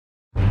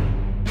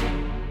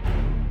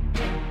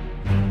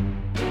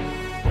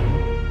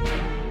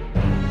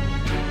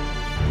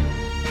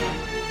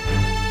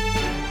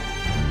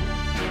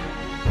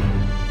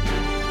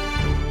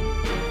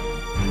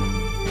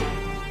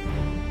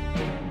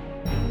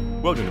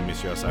Welcome to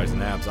Monsieur Size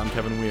and Abs. I'm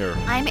Kevin Weir.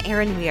 I'm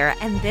Erin Weir,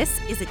 and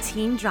this is a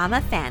teen drama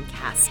fan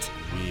cast.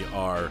 We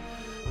are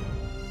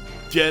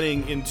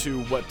getting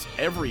into what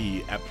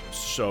every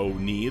show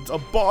needs, a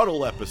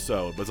bottle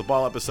episode. But it's a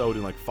bottle episode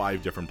in like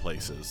 5 different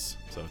places.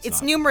 So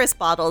it's numerous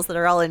bottles that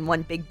are all in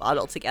one big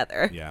bottle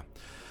together. Yeah.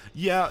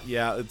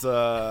 It's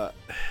oh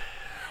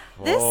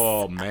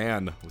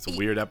man, it's a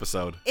weird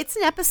episode. It's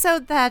an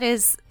episode that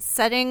is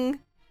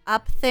setting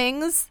up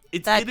things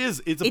It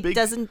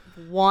doesn't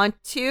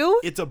want to.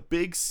 It's a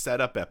big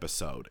setup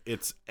episode.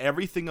 It's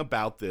everything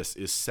about this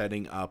is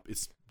setting up.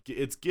 It's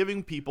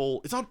giving people.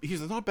 It's not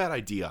a bad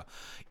idea.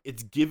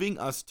 It's giving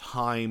us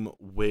time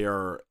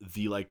where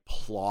the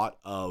plot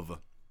of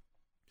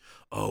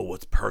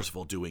what's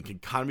Percival doing can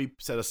kind of be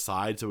set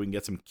aside so we can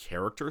get some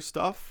character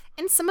stuff.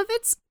 And some of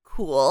it's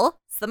cool.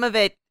 Some of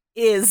it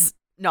is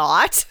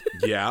not.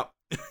 Yeah.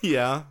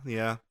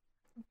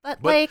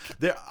 But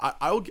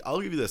I'll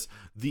give you this.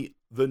 The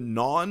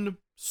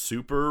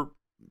non-super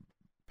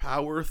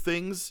power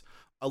things,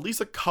 at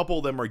least a couple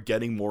of them are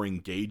getting more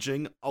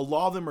engaging. A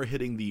lot of them are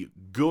hitting the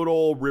good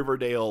old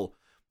Riverdale,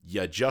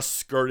 you just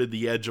skirted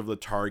the edge of the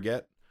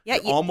target. Yeah,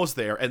 almost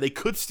there, and they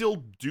could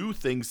still do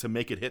things to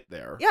make it hit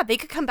there. Yeah, they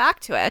could come back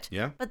to it.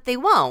 Yeah. But they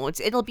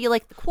won't. It'll be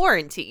like the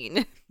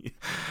quarantine.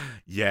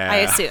 Yeah. I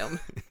assume.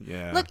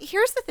 Yeah. Look,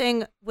 here's the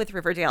thing with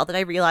Riverdale that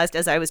I realized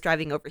as I was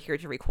driving over here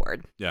to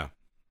record. Yeah.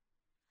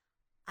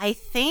 I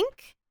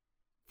think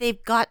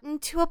they've gotten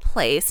to a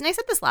place, and I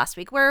said this last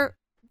week, where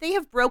they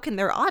have broken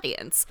their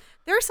audience.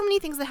 There are so many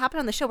things that happen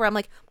on the show where I'm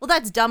like, well,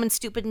 that's dumb and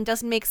stupid and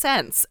doesn't make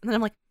sense. And then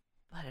I'm like,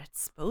 but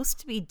it's supposed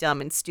to be dumb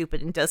and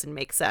stupid and doesn't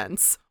make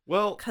sense.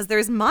 Well, because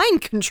there's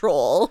mind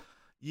control.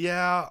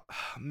 Yeah,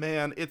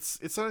 man, it's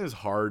sometimes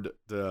hard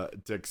to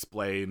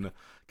explain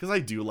because I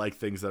do like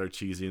things that are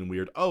cheesy and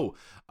weird.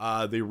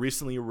 They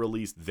recently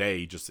released,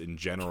 just in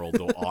general,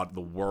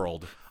 the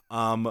world,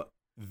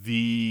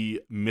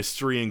 the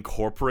Mystery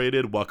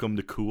Incorporated Welcome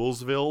to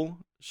Coolsville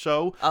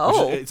show.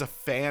 Oh. It's a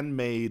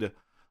fan-made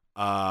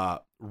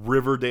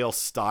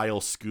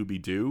Riverdale-style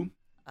Scooby-Doo.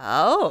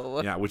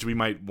 Oh. Yeah, which we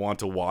might want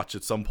to watch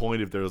at some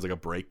point if there's a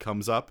break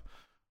comes up.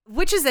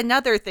 Which is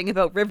another thing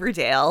about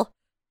Riverdale.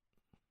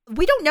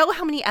 We don't know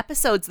how many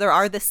episodes there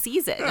are this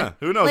season. Yeah,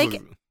 who knows?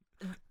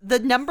 The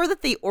number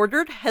that they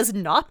ordered has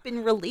not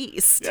been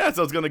released. Yeah,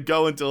 so it's going to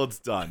go until it's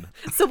done.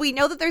 So we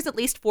know that there's at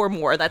least 4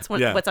 more. That's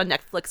what's on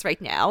Netflix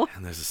right now.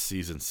 And there's a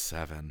season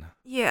 7.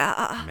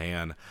 Yeah.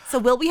 Man. So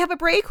will we have a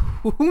break?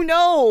 Who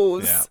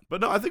knows? Yeah.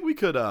 But no, I think we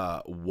could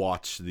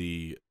watch I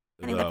think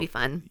that'd be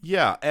fun.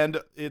 Yeah,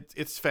 and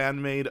it's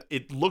fan-made.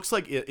 It looks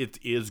like it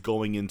is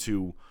going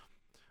into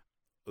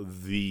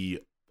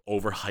the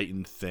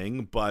over-heightened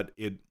thing, but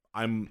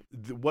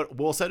what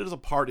will set it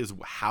apart is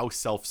how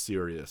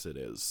self-serious it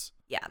is.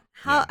 Yeah.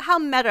 How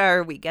meta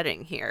are we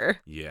getting here?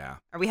 Yeah.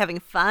 Are we having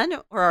fun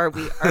or are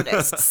we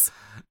artists?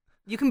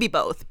 You can be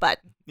both, but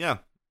yeah.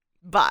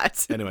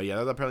 But anyway, yeah,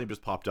 that apparently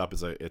just popped up.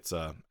 It's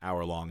a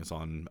hour long. It's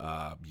on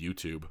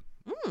YouTube.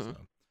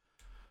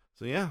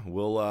 So yeah,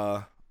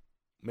 we'll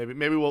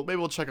maybe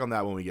we'll check on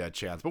that when we get a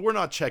chance. But we're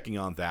not checking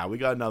on that. We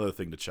got another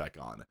thing to check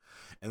on,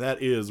 and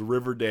that is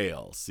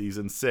Riverdale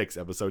season 6,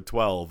 episode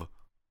 12,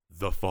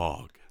 The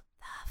Fog.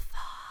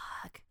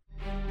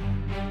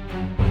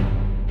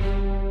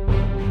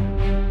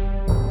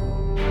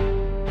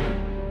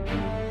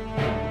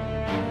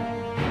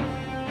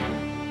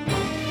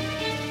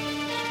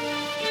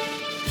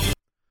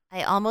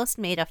 I almost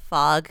made a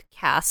fog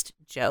cast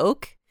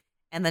joke,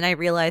 and then I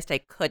realized I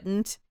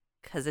couldn't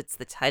because it's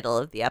the title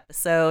of the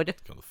episode.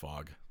 It's called The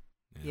Fog.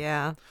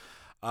 Yeah.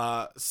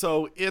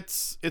 So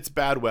it's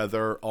bad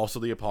weather. Also,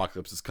 the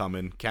apocalypse is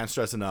coming. Can't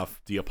stress enough.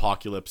 The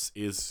apocalypse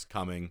is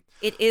coming.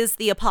 It is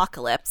the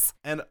apocalypse.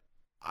 And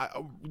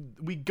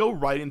we go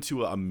right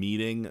into a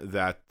meeting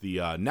that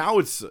now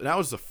it's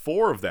the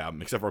 4 of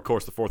them, except for, of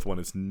course, the 4th one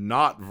is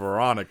not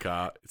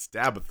Veronica, it's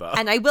Tabitha.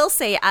 And I will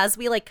say, as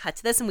we cut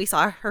to this and we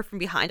saw her from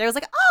behind, I was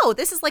like, oh,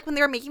 this is like when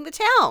they were making the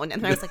town. And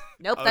then I was like,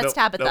 nope, that's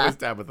Tabitha. No, it's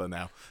Tabitha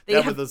now.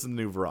 Tabitha's the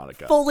new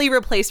Veronica. Fully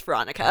replaced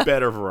Veronica.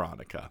 Better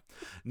Veronica.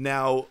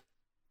 Now,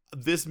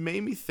 this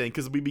made me think,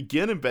 because we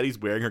begin and Betty's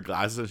wearing her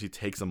glasses and she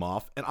takes them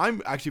off, and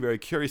I'm actually very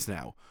curious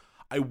now.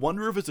 I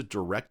wonder if it's a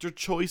director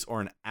choice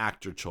or an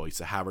actor choice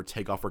to have her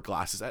take off her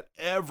glasses at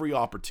every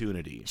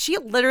opportunity. She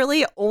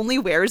literally only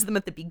wears them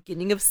at the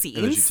beginning of scenes.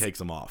 And then she takes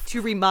them off.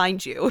 To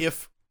remind you.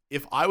 If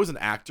I was an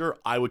actor,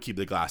 I would keep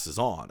the glasses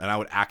on and I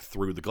would act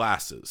through the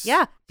glasses.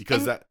 Yeah.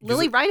 Because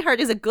Lily Reinhart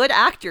is a good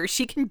actor.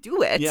 She can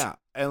do it. Yeah.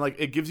 And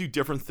it gives you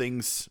different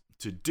things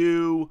to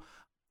do.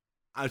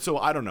 So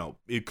I don't know.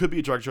 It could be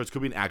a director choice, it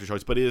could be an actor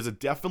choice, but it is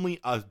definitely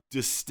a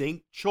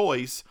distinct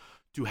choice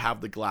to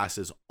have the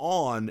glasses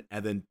on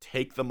and then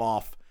take them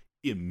off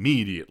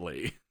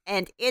immediately.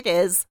 And it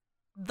is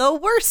the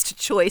worst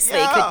choice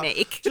they could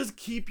make. Just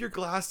keep your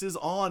glasses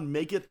on.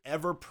 Make it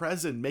ever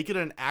present. Make it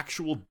an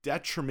actual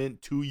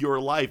detriment to your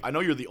life. I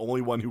know you're the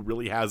only one who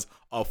really has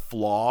a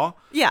flaw.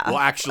 Yeah. Well,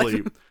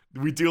 actually,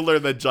 we do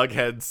learn that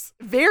Jughead's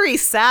very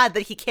sad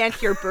that he can't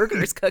hear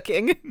burgers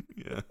cooking.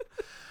 Yeah.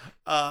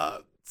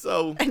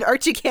 So And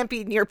Archie can't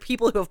be near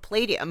people who have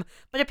palladium.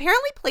 But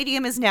apparently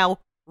palladium is now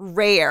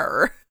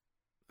rare.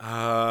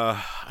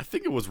 I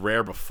think it was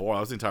rare before.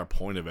 That was the entire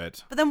point of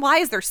it. But then why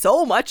is there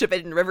so much of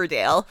it in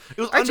Riverdale?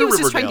 It was Archie under was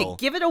just trying Riverdale.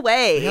 to give it They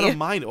away. had a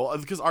mind, well,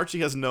 because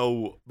Archie has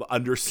no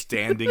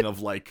understanding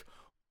of like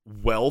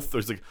wealth.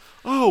 There's like,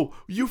 oh,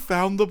 you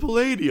found the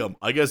palladium.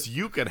 I guess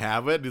you can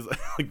have it. He's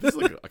like, this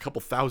is like a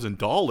couple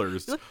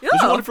 $1,000s. Yeah.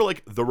 Don't you want it for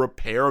like the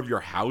repair of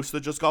your house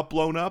that just got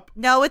blown up?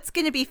 No, it's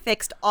going to be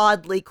fixed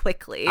oddly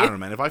quickly. I don't know,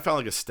 man. If I found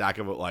like a stack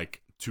of it,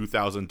 like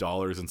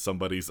 $2,000 in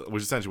somebody's,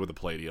 which is essentially what the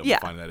palladium, Yeah.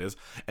 fine that is,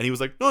 and he was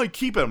like, no, I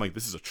keep it. I'm like,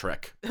 this is a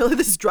trick.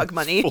 This is drug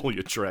money. Fully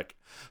a trick.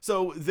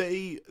 So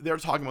they're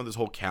talking about this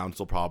whole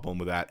council problem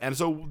with that, and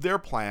so their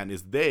plan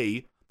is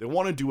they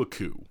want to do a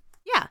coup.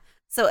 Yeah.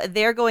 So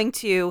they're going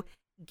to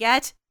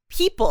get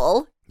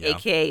people, Yeah.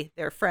 aka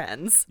their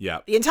friends, Yeah,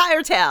 the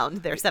entire town,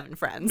 their 7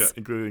 friends. yeah,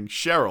 including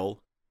Cheryl,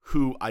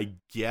 who I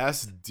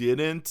guess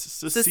didn't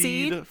secede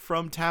Secede?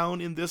 from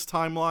town in this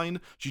timeline.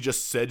 She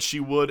just said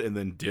she would and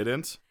then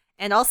didn't.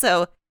 And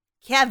also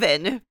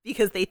Kevin,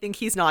 because they think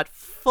he's not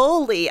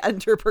fully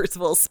under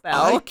Percival's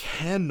spell. I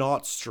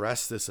cannot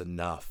stress this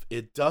enough.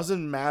 It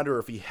doesn't matter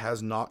if he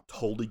has not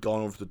totally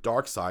gone over to the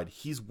dark side.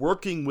 He's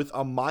working with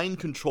a mind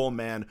control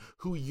man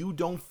who you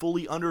don't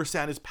fully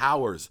understand his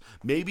powers.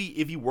 Maybe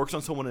if he works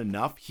on someone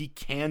enough, he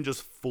can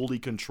just fully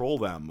control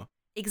them.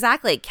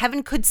 Exactly.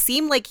 Kevin could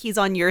seem like he's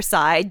on your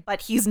side,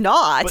 but he's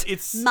not. But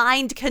it's-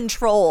 mind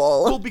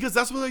control. Well, because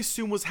that's what I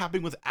assume was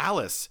happening with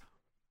Alice.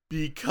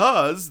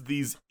 Because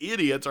these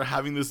idiots are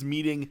having this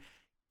meeting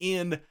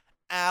in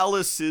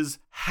Alice's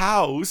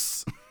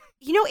house.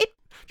 You know,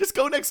 Just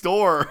go next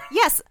door.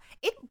 yes,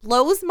 it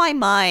blows my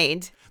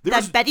mind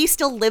There's- that Betty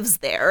still lives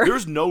there.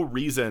 There's no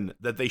reason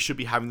that they should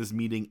be having this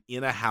meeting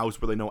in a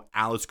house where they know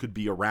Alice could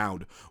be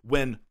around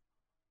when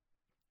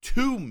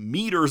 2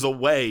 meters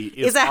away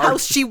Is a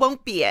house she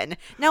won't be in.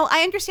 Now,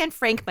 I understand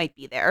Frank might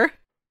be there,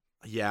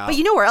 Yeah. but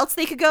you know where else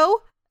they could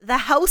go? The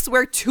house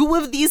where 2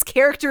 of these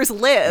characters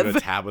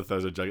live.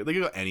 Tabitha's a Jughead. They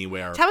could go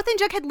anywhere. Tabitha and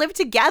Jughead live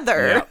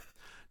together. Yeah.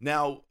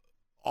 Now,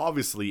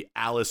 obviously,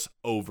 Alice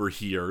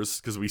overhears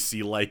because we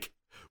see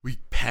we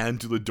pan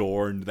to the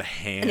door and the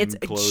hand And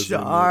it's closing.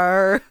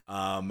 ajar.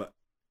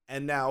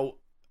 And now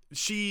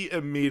she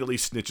immediately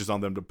snitches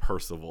on them to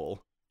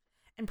Percival.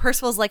 And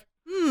Percival's like,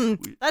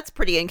 that's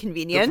pretty The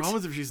inconvenient. problem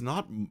is if she's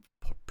not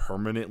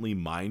permanently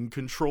mind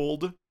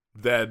controlled,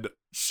 then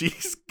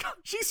she's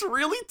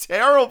really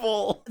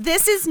terrible.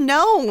 This is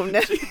known.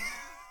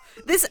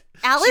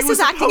 Alice was is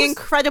acting supposed-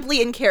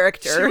 incredibly in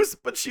character.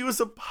 She was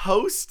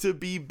supposed to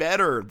be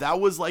better. That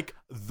was like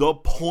the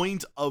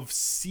point of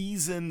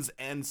seasons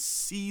and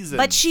seasons.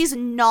 But she's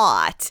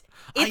not.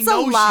 I It's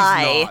know a she's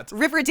lie. not.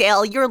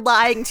 Riverdale, you're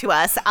lying to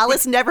us.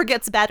 Alice never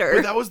gets better.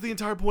 But that was the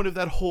entire point of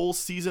that whole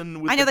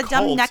season with I know the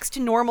dumb cult. next to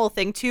normal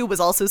thing too was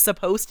also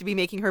supposed to be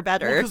making her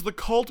better. Because the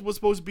cult was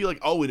supposed to be like,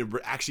 oh, and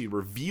it actually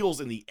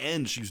reveals in the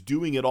end she's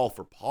doing it all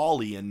for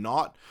Polly and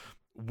not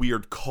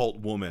weird cult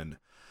woman.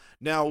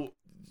 Now,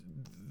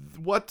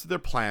 what their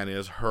plan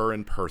is, her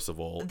and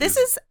Percival. This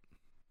is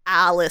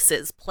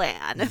Alice's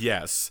plan.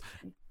 Yes,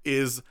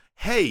 is,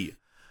 hey,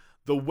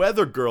 the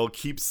weather girl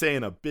keeps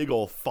saying a big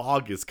old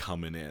fog is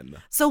coming in.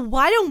 So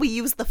why don't we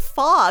use the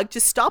fog to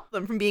stop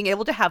them from being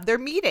able to have their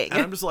meeting?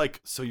 And I'm just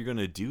like, so you're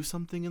gonna do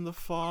something in the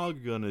fog?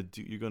 You're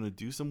gonna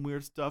do some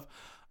weird stuff?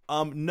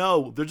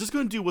 No, they're just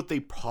gonna do what they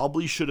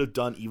probably should have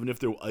done, even if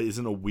there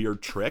isn't a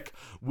weird trick,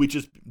 which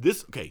is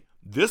this. Okay,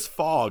 this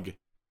fog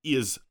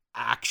is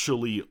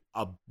actually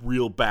a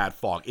real bad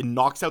fog. It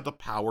knocks out the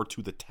power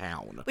to the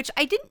town. Which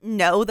I didn't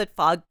know that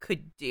fog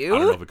could do. I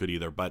don't know if it could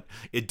either, but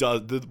it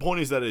does. The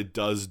point is that it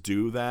does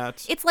do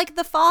that. It's like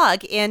the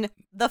fog in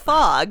The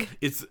Fog.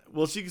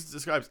 She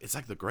describes it's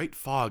like the Great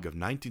Fog of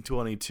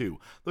 1922.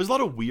 There's a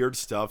lot of weird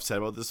stuff said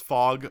about this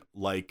fog,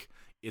 like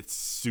it's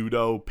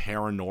pseudo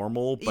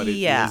paranormal, but it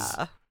is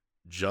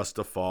just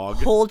a fog.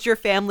 Hold your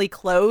family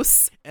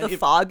close. And The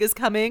fog is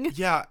coming.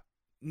 Yeah.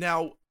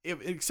 Now,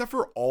 except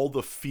for all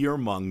the fear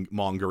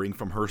mongering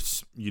from her,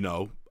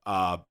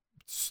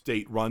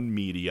 state-run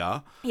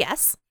media,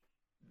 Yes.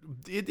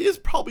 it is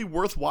probably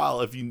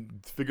worthwhile if you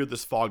figure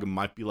this fog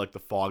might be like the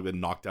fog that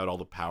knocked out all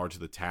the power to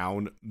the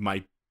town,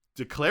 might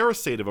declare a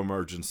state of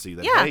emergency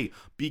that, Yeah. hey,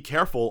 be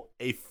careful,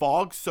 a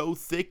fog so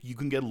thick you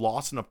can get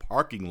lost in a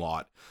parking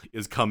lot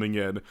is coming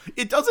in.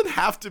 It doesn't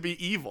have to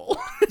be evil.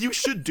 You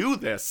should do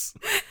this.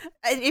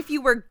 And if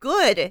you were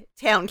good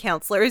town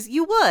councilors,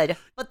 you would,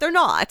 but they're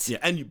not. Yeah,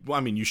 and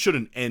you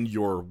shouldn't end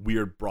your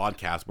weird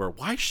broadcast where,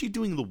 why is she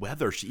doing the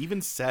weather? She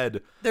even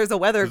said, There's a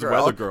weather There's a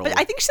girl. weather girl. But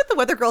I think she said the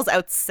weather girl's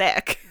out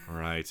sick. all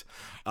right.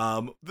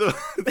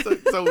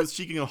 So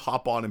she can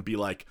hop on and be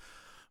like,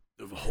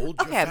 hold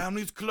your Okay.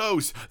 families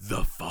close.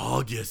 The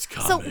fog is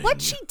coming. So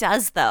what she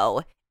does,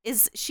 though,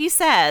 is she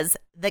says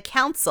the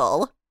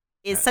council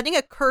is setting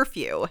a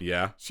curfew.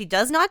 Yeah. She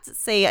does not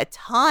say a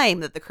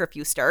time that the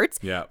curfew starts.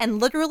 Yeah. And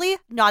literally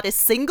not a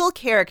single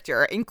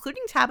character,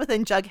 including Tabitha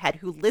and Jughead,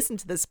 who listen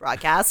to this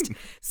broadcast,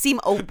 seem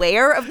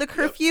aware of the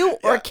curfew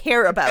or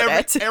care about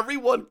it.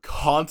 Everyone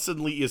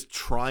constantly is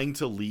trying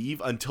to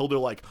leave until they're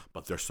like,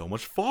 but there's so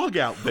much fog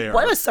out there.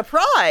 What a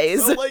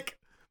surprise! So, like,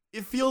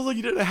 it feels like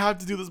you didn't have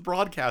to do this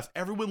broadcast.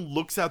 Everyone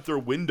looks out their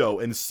window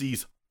and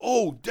sees,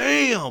 oh,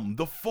 damn,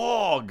 the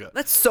fog.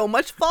 That's so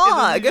much And fog.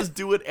 then they just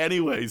do it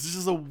anyways. It's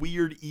just a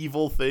weird,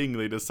 evil thing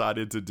they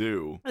decided to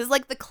do. It's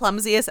like the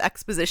clumsiest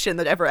exposition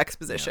that ever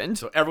expositioned.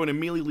 So everyone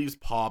immediately leaves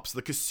Pops.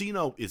 The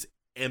casino is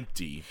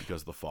empty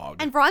because of the fog.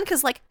 And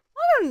Veronica's like,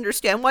 I don't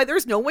understand why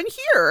there's no one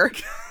here.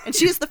 And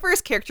she's the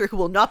first character who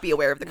will not be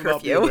aware of the Will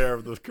not be curfew. aware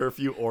of the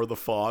curfew or the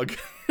fog.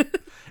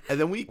 And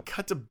then we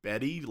cut to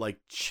Betty, like,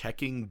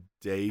 checking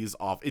days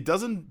off.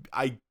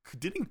 I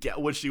didn't get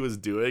what she was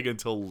doing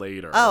until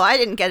later. Oh, I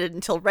didn't get it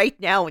until right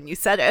now when you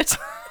said it.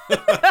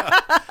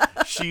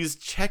 She's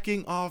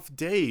checking off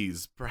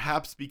days,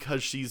 perhaps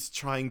because she's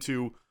trying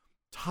to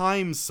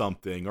time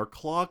something or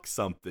clock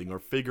something or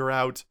figure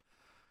out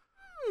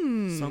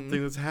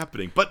something that's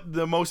happening. But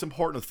the most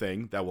important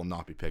thing that will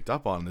not be picked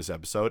up on in this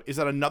episode is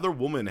that another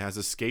woman has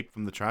escaped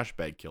from the trash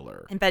bag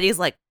killer. And Betty's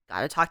like,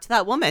 gotta talk to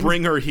that woman.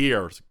 Bring her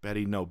here. It's like,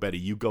 Betty, no, Betty,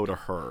 you go to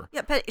her.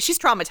 Yeah, Betty, she's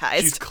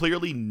traumatized. She's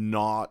clearly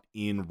not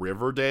in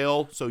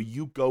Riverdale, so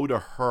you go to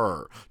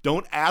her.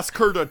 Don't ask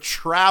her to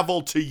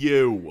travel to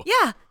you.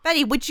 Yeah,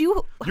 Betty, would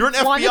you You're an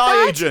wanted FBI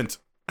that? agent.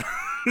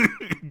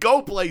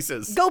 Go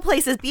places. Go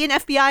places, be an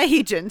FBI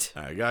agent.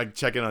 I gotta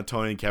check in on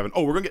Tony and Kevin.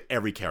 Oh, we're gonna get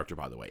every character,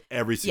 by the way.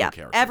 Every single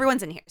character.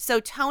 Everyone's in here. So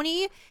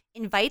Tony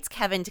invites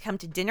Kevin to come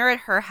to dinner at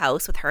her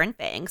house with her and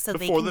Fang. So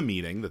Before the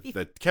meeting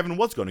that Kevin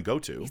was going to go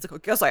to. He's like, I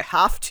guess I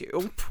have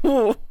to.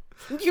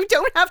 You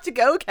don't have to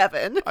go,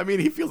 Kevin. I mean,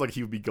 he feels like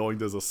he would be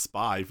going as a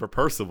spy for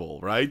Percival,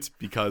 right?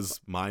 Because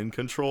mind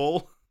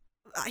control.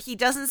 He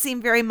doesn't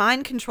seem very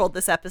mind controlled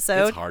this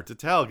episode. It's hard to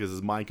tell because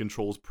his mind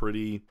control is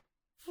pretty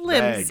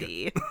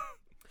flimsy.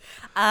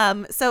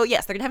 So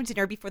yes, they're gonna have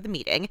dinner before the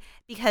meeting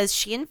because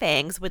she and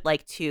Fangs would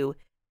like to,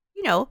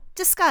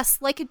 discuss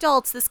like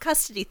adults this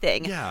custody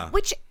thing. Yeah.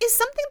 Which is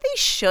something they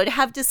should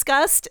have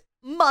discussed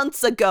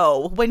months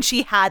ago when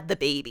she had the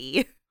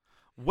baby.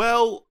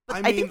 Well,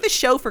 But I think the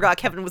show forgot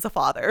Kevin was a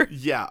father.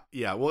 Yeah.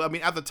 Well, I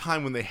mean, at the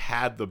time when they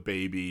had the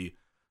baby.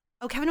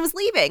 Oh, Kevin was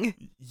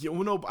leaving. Yeah,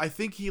 well, no, I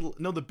think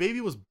the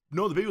baby was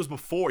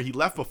before. He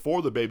left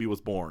before the baby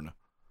was born.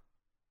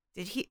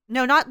 Did he?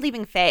 No, not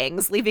leaving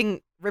Fangs,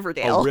 leaving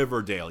Riverdale. Oh,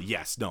 Riverdale.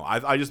 Yes. No,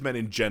 I just meant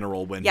in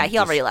general when he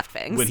already left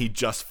Fangs. When he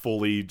just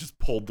fully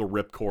pulled the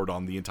ripcord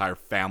on the entire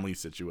family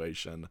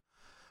situation.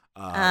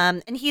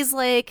 And he's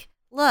like,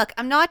 look,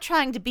 I'm not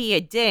trying to be a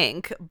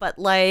dink, but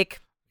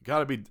like,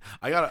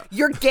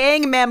 you're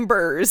gang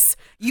members.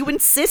 You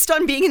insist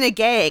on being in a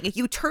gang.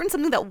 You turn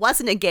something that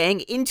wasn't a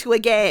gang into a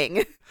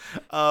gang.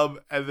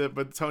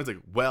 But Tony's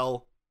like,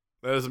 well,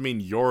 that doesn't mean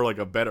you're like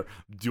a better.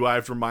 Do I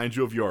have to remind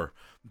you of your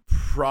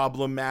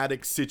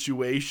problematic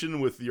situation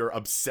with your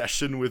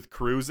obsession with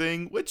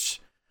cruising?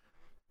 Which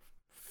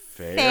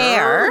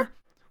fair.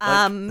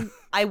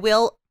 I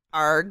will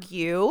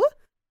argue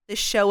the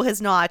show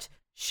has not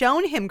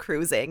shown him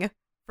cruising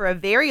for a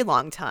very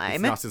long time.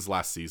 It's not since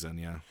last season,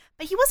 yeah.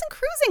 But he wasn't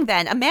cruising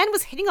then. A man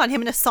was hitting on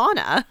him in a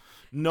sauna.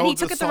 No, and he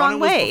took it the wrong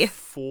way.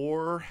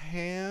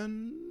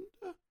 Beforehand?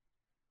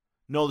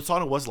 No, the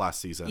sauna was last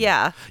season.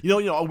 Yeah.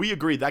 We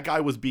agreed that guy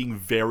was being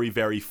very,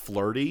 very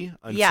flirty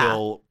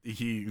until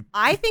he.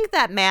 I think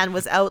that man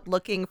was out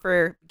looking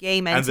for gay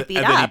men to beat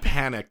up. And then he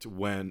panicked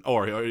when,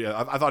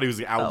 I thought he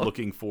was out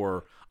looking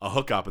for a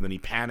hookup, and then he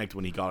panicked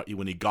when he got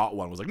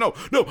one. Was like, no,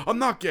 I'm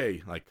not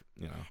gay.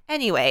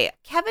 Anyway,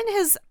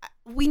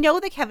 we know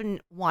that Kevin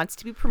wants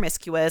to be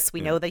promiscuous.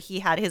 We know that he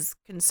had his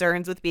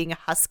concerns with being a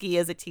husky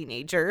as a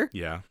teenager.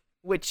 Yeah.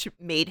 Which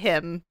made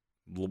him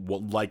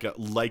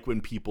like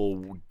when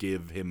people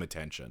give him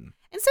attention.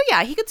 And so,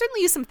 yeah, he could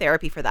certainly use some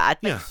therapy for that.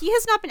 But he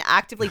has not been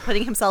actively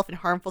putting himself in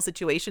harmful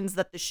situations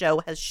that the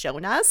show has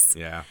shown us.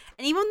 Yeah.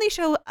 And even when they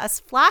show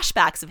us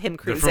flashbacks of him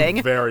cruising.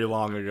 From very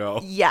long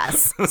ago.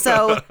 Yes.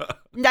 So,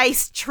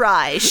 nice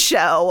try,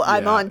 show.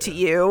 I'm on to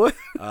you.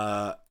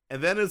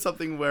 And then it's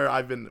something where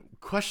I've been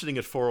questioning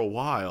it for a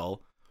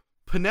while.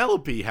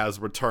 Penelope has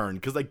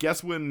returned, because I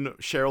guess when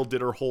Cheryl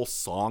did her whole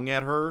song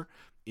at her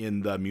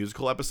in the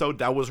musical episode,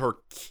 that was her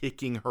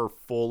kicking her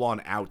full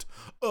on out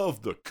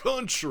of the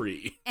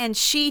country. And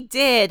she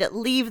did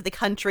leave the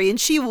country, and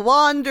she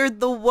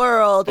wandered the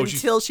world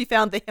until she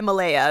found the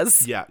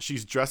Himalayas. Yeah,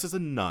 she's dressed as a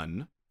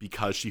nun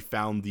because she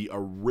found the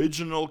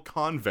original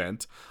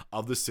convent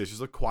of the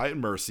Sisters of Quiet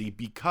Mercy,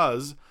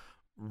 because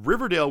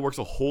Riverdale works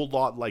a whole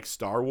lot like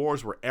Star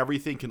Wars, where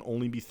everything can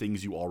only be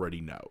things you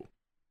already know.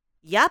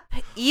 Yep,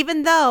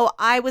 even though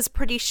I was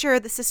pretty sure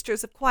the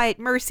Sisters of Quiet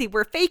Mercy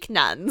were fake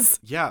nuns.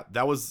 Yeah,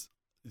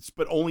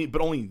 but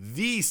only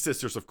these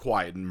Sisters of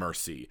Quiet and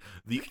Mercy.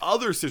 The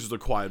other Sisters of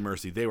Quiet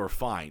Mercy, they were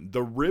fine.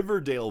 The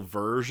Riverdale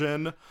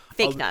version,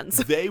 fake nuns.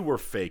 They were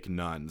fake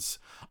nuns.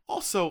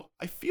 Also,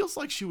 I feels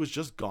like she was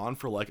just gone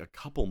for like a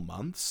couple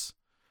months.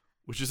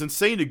 which is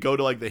insane to go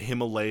to like the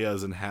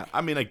Himalayas and have.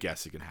 I mean, I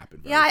guess it can happen.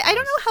 Yeah, I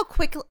don't know how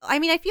quick. I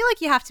mean, I feel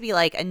like you have to be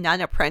like a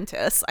nun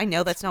apprentice. I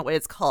know that's not what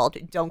it's called.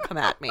 Don't come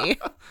at me.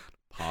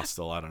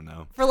 Hostel, I don't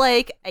know. For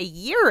like a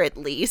year at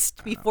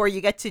least before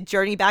you get to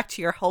journey back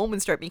to your home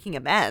and start making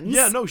amends.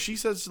 Yeah, no, she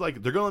says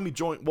like they're gonna let me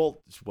join.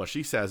 Well, what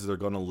she says is they're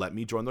gonna let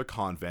me join their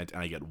convent,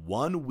 and I get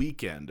 1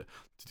 weekend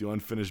to do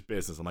unfinished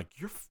business. I'm like,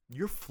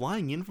 you're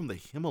flying in from the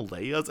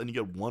Himalayas, and you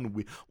get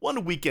 1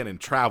 weekend in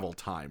travel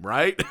time,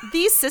 right?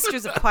 These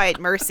Sisters of Quiet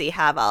Mercy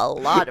have a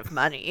lot of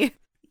money.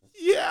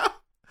 Yeah.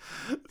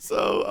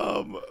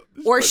 So,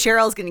 Or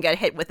Cheryl's gonna get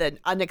hit with an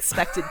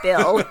unexpected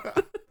bill.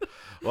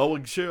 well,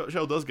 what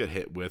Cheryl does get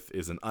hit with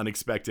is an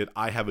unexpected,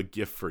 I have a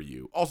gift for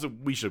you. Also,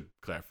 we should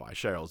clarify,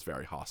 Cheryl's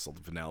very hostile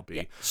to Penelope.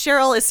 Yeah.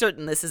 Cheryl is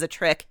certain this is a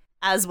trick,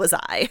 as was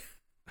I.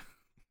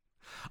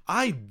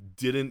 I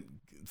didn't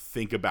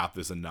think about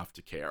this enough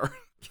to care.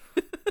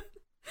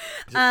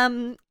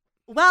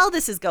 While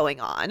this is going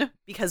on,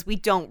 because we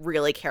don't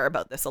really care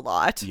about this a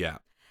lot, Yeah.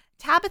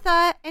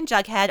 Tabitha and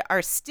Jughead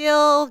are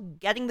still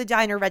getting the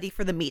diner ready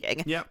for the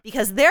meeting. Yeah.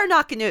 Because they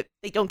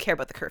don't care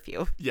about the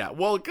curfew. Yeah,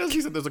 well, because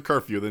she said there's a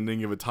curfew, they didn't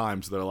give it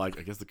time, so they're like,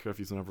 I guess the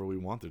curfew's whenever we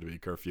want there to be a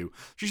curfew.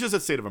 She's just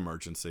at state of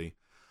emergency.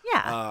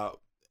 Yeah.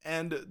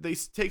 And they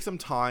take some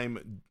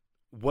time.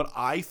 What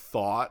I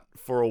thought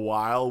for a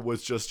while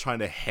was just trying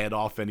to head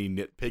off any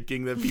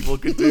nitpicking that people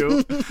could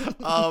do.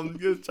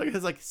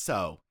 It's like,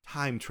 so,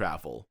 time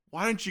travel.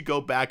 Why don't you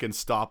go back and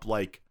stop,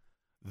 like,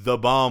 the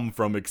bomb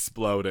from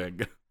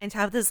exploding? And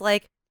Tabitha's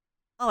like,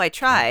 oh, I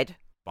tried.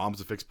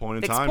 Bomb's a fixed point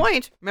in Fixed time.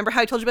 point. Remember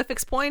how I told you about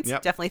fixed points?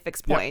 Yep. Definitely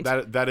fixed Yep,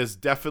 point. that is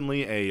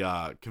definitely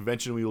a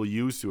convention we will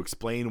use to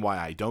explain why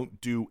I don't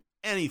do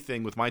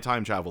anything with my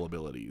time travel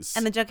abilities.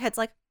 And the Jughead's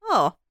like,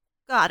 oh,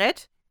 got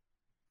it.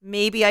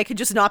 Maybe I could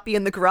just not be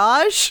in the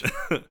garage.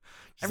 I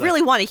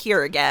really want to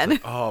hear again.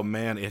 Oh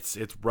man, it's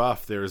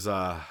rough. There's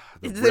the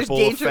There's ripple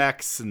danger.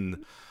 effects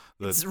and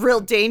It's real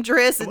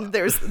dangerous, and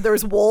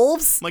there's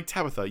wolves. I'm like,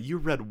 Tabitha, you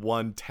read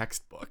one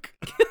textbook.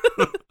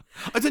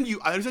 I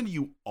understand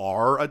you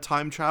are a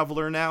time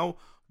traveler now,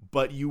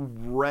 but you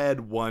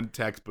read one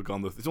textbook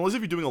on this. It's unless if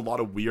you're doing a lot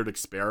of weird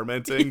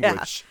experimenting, Yeah.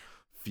 which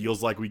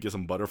feels like we get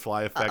some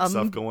butterfly effect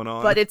stuff going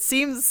on. But it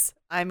seems,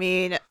 I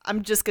mean,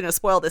 I'm just going to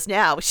spoil this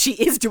now. She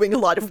is doing a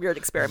lot of weird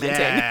experimenting.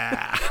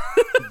 Yeah.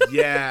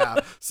 Yeah.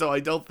 So I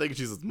don't think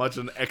she's as much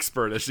an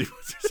expert as she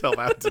puts herself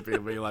out to be,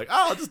 being like,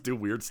 oh, I'll just do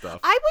weird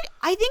stuff.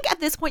 I think at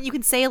this point you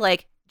can say,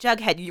 like,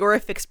 Jughead, you're a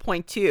fixed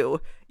point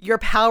too. Your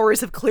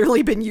powers have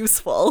clearly been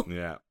useful.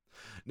 Yeah.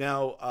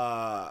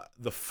 Now,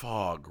 the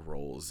fog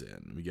rolls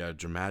in. We get a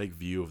dramatic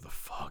view of the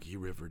foggy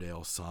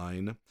Riverdale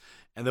sign.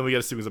 And then we get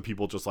a sequence of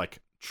people just,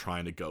 like,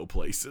 trying to go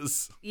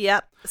places.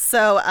 Yep.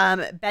 So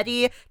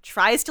Betty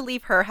tries to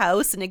leave her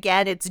house, and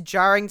again, it's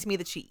jarring to me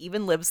that she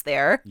even lives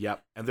there.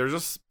 Yep. And there's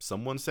just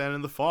someone standing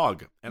in the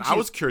fog. And I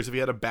was curious if he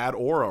had a bad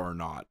aura or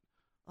not.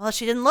 Well,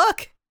 she didn't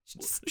look.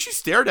 She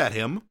stared at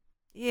him.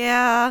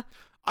 Yeah.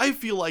 I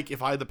feel like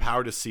if I had the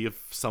power to see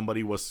if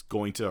somebody was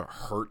going to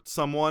hurt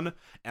someone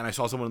and I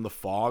saw someone in the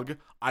fog,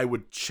 I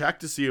would check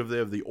to see if they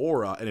have the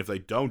aura, and if they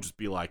don't, just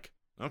be like,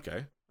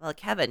 okay. Well,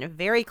 Kevin,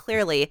 very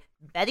clearly,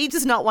 Betty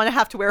does not want to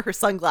have to wear her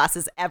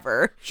sunglasses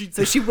ever,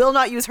 so she will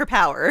not use her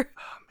power.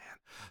 Oh, man.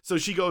 So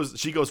she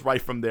goes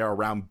right from there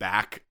around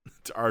back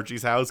to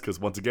Archie's house,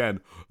 because once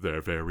again,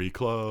 they're very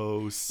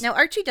close. Now,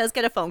 Archie does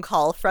get a phone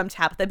call from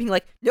Tabitha being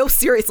like, no,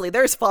 seriously,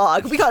 there's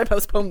fog. We got to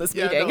postpone this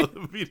meeting. No,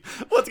 I mean,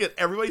 once again,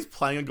 everybody's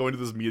planning on going to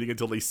this meeting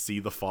until they see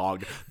the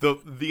fog.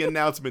 The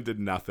announcement did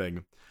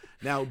nothing.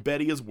 Now,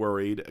 Betty is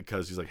worried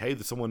because she's like, hey,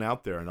 there's someone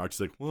out there. And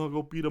Archie's like, well, I'll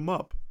go beat him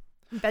up.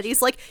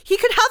 Betty's like, he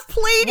could have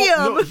palladium.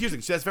 Well, no, here's the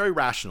thing. That's very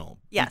rational.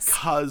 Yes.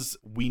 Because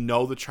we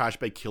know the trash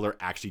bag killer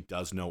actually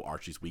does know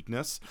Archie's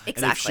weakness.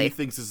 Exactly. And if she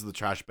thinks this is the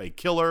trash bag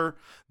killer,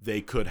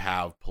 they could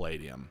have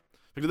palladium.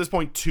 Because at this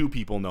point, 2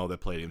 people know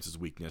that palladium's his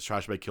weakness.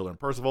 Trash bag killer and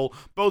Percival,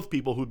 both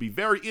people who'd be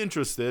very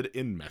interested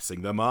in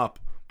messing them up.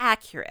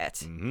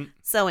 Accurate. Mm-hmm.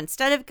 So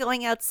instead of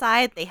going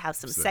outside, they have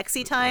some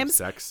sexy times.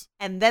 Sex.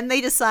 And then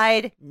they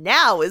decide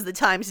now is the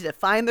time to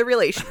define the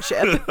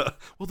relationship.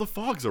 Well, the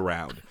fog's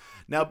around.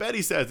 Now,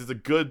 Betty says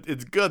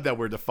it's good that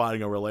we're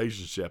defining a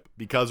relationship,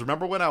 because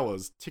remember when I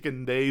was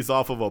ticking days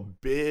off of a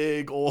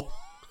big old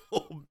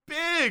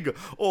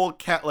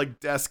cat like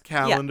desk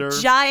calendar?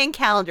 Yeah, giant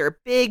calendar,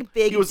 big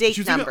date she was doing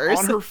numbers.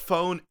 it on her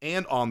phone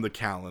and on the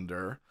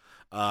calendar.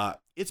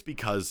 It's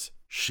because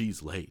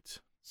she's late.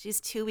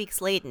 She's 2 weeks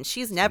late, and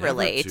she's never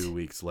late. 2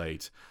 weeks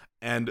late.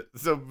 And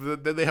so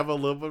then they have a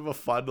little bit of a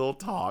fun little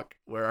talk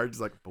where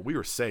Archie's like, but we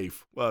were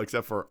safe. Well,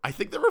 except for, I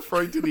think they're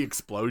referring to the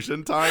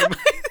explosion time.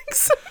 I think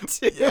so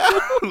too. Yeah,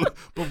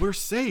 but we're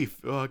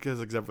safe. Because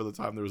except for the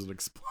time there was an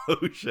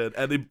explosion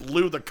and they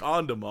blew the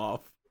condom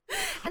off.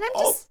 And I'm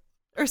just...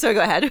 Or so, go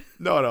ahead.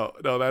 No,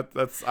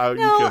 that's No,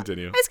 you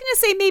continue. I was going to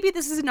say maybe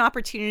this is an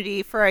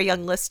opportunity for our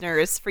young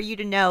listeners for you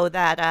to know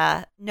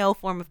that no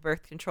form of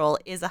birth control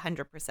is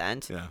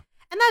 100%. Yeah.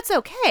 And that's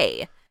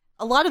okay.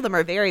 A lot of them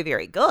are very,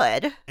 very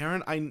good.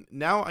 Aaron,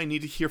 I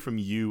need to hear from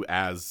you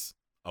as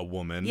a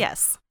woman.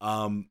 Yes.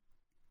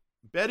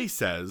 Betty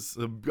says,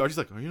 Archie's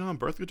like, are you not on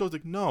birth control? He's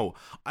like, no,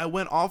 I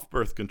went off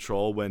birth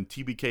control when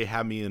TBK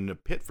had me in a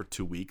pit for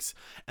 2 weeks,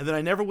 and then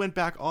I never went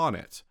back on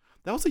it.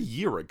 That was a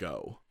year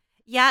ago.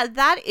 Yeah,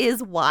 that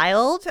is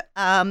wild.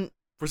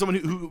 For someone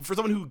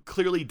who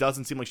clearly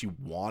doesn't seem like she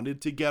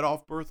wanted to get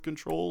off birth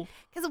control.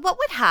 Because what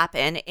would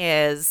happen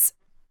is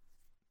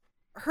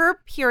her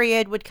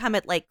period would come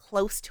at like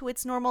close to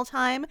its normal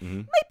time. Mm-hmm.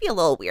 It might be a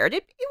little weird.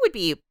 It would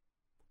be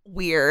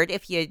weird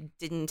if you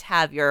didn't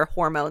have your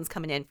hormones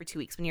coming in for 2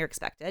 weeks when you're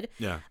expected.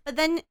 Yeah. But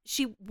then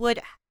she would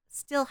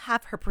still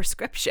have her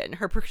prescription.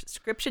 Her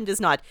prescription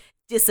does not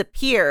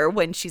disappear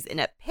when she's in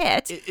a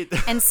pit.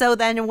 And so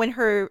then when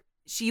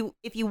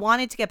if you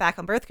wanted to get back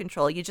on birth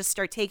control, you just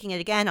start taking it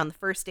again on the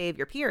first day of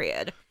your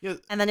period. Yeah.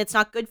 And then it's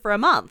not good for a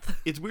month.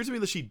 It's weird to me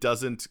that she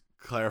doesn't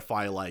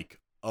clarify like,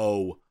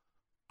 oh,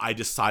 I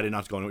decided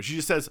not to go on it. She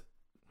just says,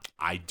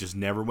 I just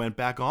never went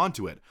back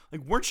onto it.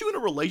 Like, weren't you in a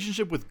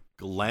relationship with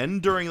Glenn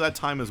during that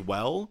time as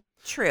well?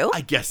 True.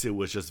 I guess it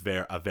was just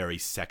a very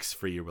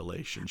sex-free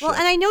relationship. Well,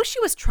 and I know she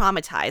was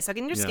traumatized. So I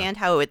can understand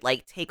how it would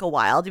like take a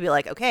while to be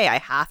like, okay, I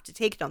have to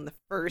take it on the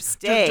first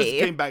day.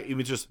 Just came back,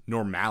 even just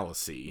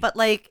normalcy. But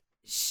like,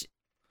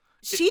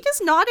 she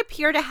does not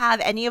appear to have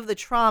any of the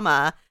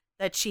trauma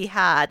that she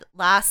had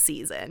last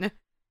season.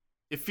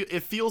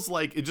 It feels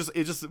like it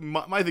just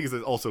my thing is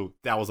that also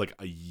that was like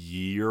a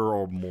year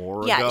or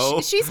more yeah,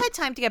 ago. She's had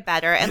time to get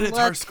better. And an look,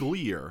 entire school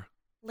year.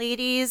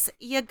 Ladies,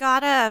 you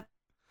gotta.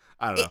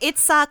 I don't know. It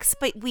sucks,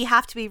 but we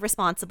have to be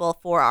responsible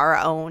for our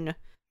own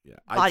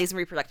bodies and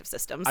reproductive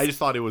systems. I just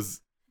thought it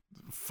was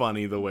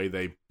funny the way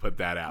they put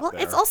that out there.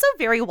 Well, it's also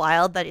very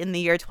wild that in the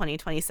year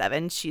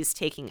 2027, she's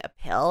taking a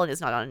pill and is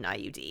not on an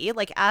IUD.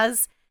 Like,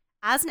 as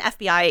an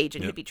FBI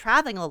agent who'd be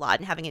traveling a lot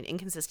and having an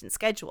inconsistent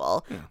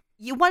schedule,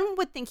 one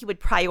would think you would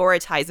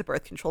prioritize a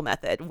birth control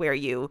method where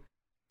you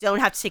don't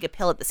have to take a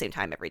pill at the same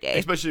time every day.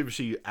 Especially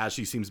if as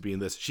she seems to be in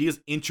this, she is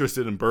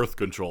interested in birth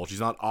control. She's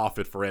not off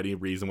it for any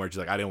reason where she's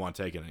like, I didn't want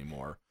to take it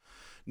anymore.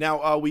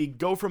 Now, we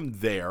go from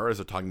there, as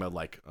we're talking about,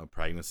 like, a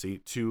pregnancy,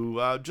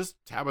 to just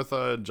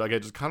Tabitha and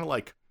Jughead just kind of,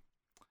 like,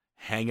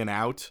 hanging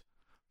out.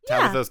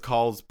 Yeah. Tabitha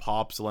calls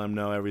Pops to let him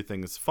know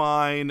everything is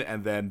fine,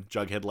 and then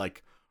Jughead,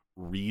 like,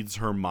 reads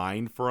her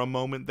mind for a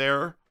moment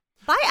there.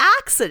 By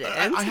accident.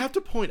 I have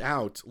to point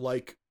out,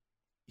 like,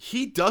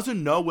 he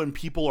doesn't know when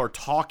people are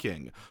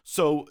talking.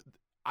 So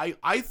I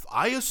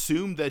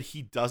assume that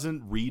he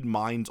doesn't read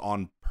minds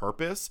on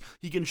purpose.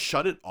 He can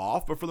shut it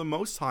off, but for the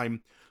most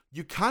time,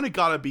 you kind of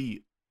got to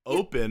be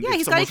open. Yeah,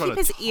 he's got to keep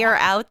his ear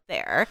out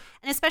there.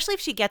 And especially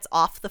if she gets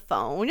off the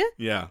phone.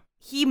 Yeah.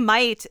 He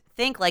might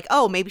think like,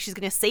 oh, maybe she's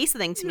going to say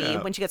something to me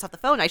when she gets off the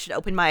phone. I should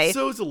open my it's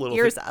a little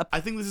ears up.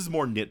 I think this is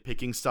more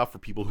nitpicking stuff for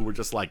people who are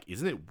just like,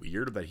 isn't it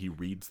weird that he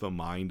reads the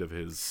mind of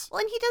his... Well,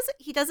 and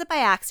he does it by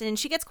accident, and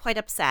she gets quite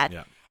upset.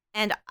 Yeah.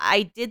 And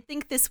I did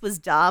think this was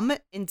dumb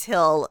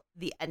until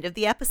the end of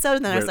the episode,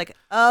 and then I was like,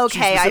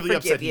 okay, I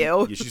forgive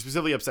you. She's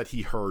specifically upset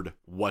he heard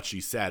what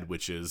she said,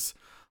 which is,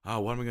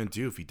 oh, what am I going to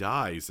do if he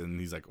dies? And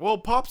he's like, well,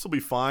 Pops will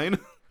be fine.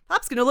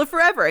 Pop's going to live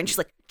forever. And she's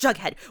like,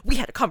 Jughead, we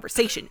had a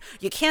conversation.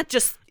 You can't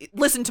just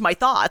listen to my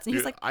thoughts. And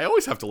he's like, I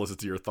always have to listen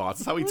to your thoughts.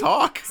 That's how we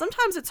talk.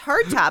 Sometimes it's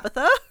hard,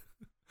 Tabitha.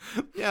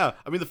 Yeah.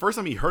 I mean, the first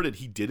time he heard it,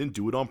 he didn't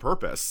do it on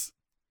purpose.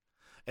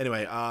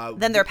 Anyway,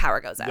 then their power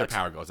goes out. Their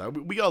power goes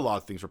out. We got a lot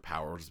of things for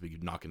power. We'll just be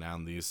knocking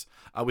down these.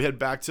 We head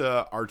back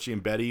to Archie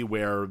and Betty,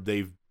 where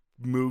they've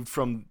moved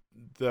from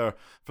the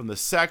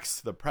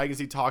sex, the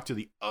pregnancy talk, to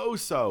the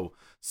so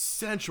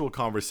sensual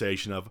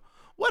conversation of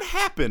what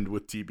happened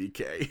with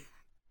TBK.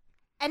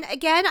 And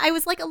again, I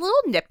was like a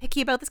little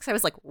nitpicky about this because I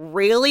was like,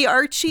 really,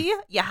 Archie?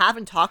 You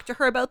haven't talked to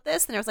her about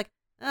this? And I was like,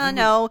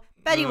 no,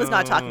 Betty was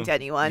not talking to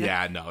anyone.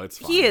 Yeah, no, it's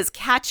fine. He is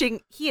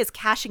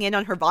cashing in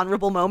on her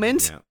vulnerable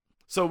moment. Yeah.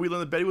 So we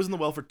learned that Betty was in the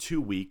well for 2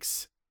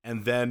 weeks,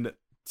 and then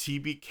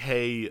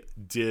TBK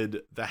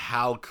did the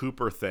Hal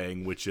Cooper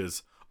thing, which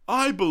is,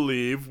 I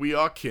believe we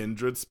are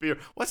kindred spirit.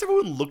 Why's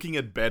everyone looking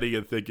at Betty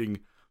and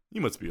thinking,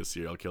 you must be a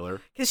serial killer?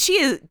 Because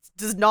she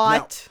does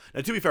not. Now,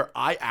 to be fair,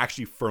 I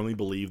actually firmly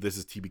believe this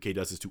is TBK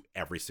does this to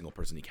every single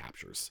person he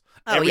captures.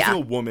 Oh, every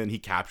single woman he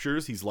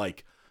captures, he's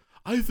like,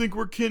 I think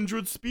we're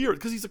kindred spirit,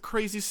 because he's a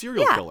crazy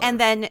serial killer. And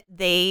then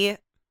they,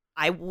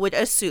 I would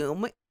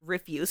assume,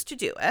 refuse to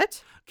do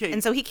it. Okay.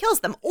 And so he kills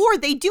them. Or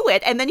they do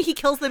it, and then he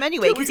kills them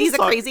anyway, because he's a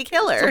crazy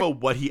killer. Talk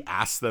about what he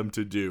asks them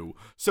to do.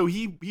 So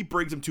he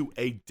brings them to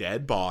a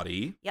dead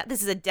body. Yeah,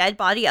 this is a dead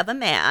body of a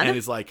man. And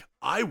he's like,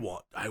 I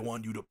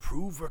want you to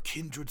prove we're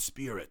kindred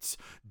spirits.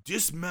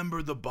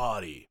 Dismember the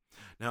body.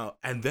 Now,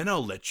 and then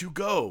I'll let you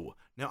go.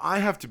 Now, I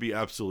have to be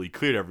absolutely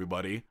clear to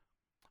everybody.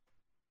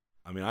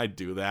 I mean, I'd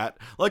do that.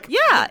 Like,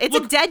 yeah, it's a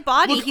dead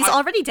body. He's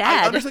already dead.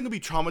 I understand it can be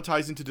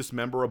traumatizing to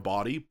dismember a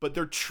body, but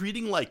they're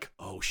treating like,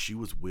 she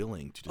was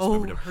willing to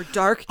dismember her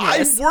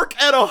darkness. I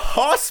work at a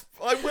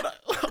hospital.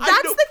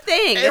 That's the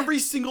thing. Every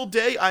single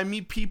day I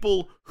meet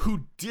people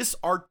who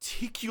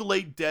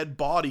disarticulate dead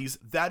bodies.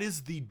 That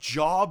is the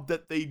job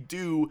that they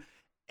do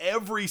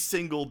every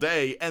single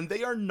day, and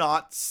they are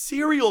not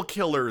serial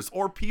killers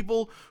or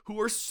people who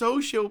are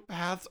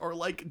sociopaths or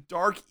like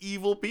dark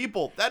evil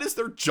people. That is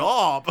their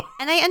job.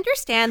 And I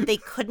understand they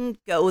couldn't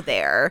go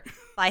there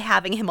by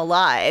having him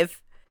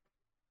alive,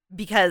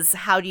 because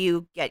how do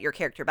you get your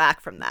character back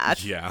from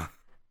that? Yeah.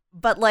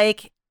 But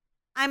like,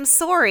 I'm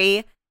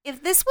sorry,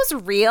 if this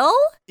was real,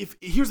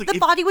 Here's the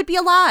body would be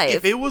alive.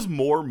 If it was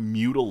more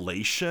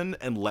mutilation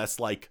and less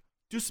like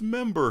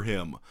dismember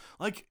him,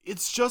 like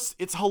it's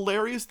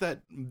hilarious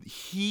that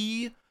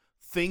he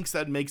thinks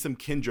that makes him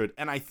kindred,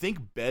 and I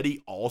think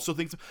Betty also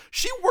thinks.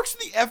 She works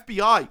in the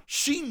FBI.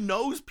 She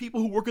knows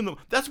people who work in them.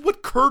 That's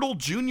what Curdle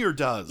Jr.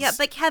 does. Yeah,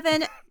 but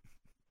Kevin,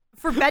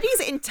 for Betty's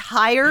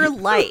entire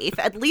life,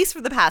 at least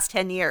for the past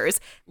 10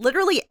 years,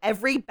 literally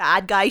every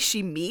bad guy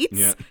she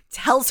meets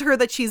tells her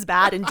that she's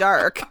bad and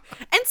dark.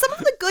 And some of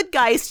the good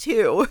guys,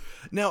 too.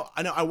 Now,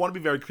 I want to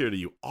be very clear to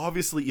you.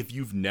 Obviously, if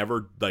you've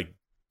never, like,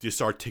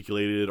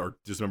 disarticulated or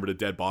dismembered a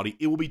dead body,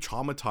 it will be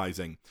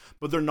traumatizing.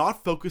 But they're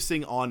not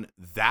focusing on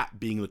that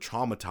being the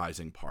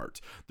traumatizing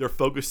part. They're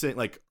focusing,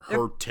 like,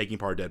 her taking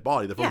part of a dead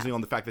body. They're focusing on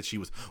the fact that she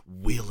was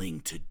willing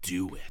to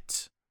do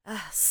it.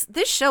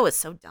 This show is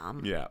so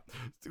dumb. Yeah.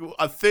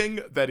 A thing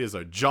that is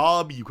a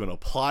job you can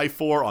apply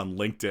for on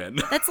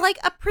LinkedIn. That's like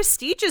a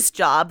prestigious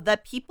job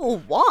that people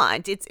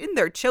want. It's in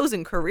their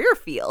chosen career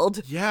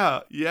field. Yeah.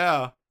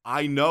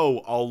 I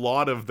know a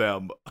lot of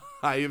them.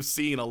 I have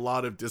seen a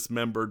lot of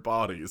dismembered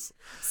bodies.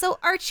 So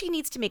Archie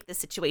needs to make the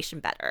situation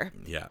better.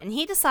 Yeah. And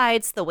he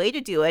decides the way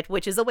to do it,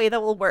 which is a way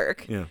that will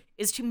work,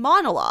 is to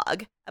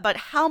monologue about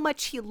how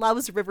much he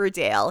loves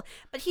Riverdale.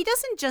 But he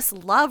doesn't just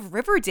love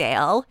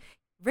Riverdale.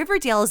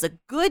 Riverdale is a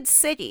good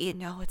city.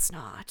 No, it's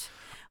not.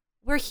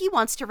 Where he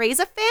wants to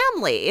raise a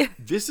family.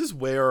 This is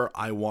where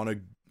I want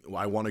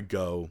to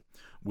go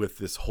with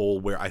this whole,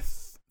 where I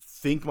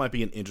think might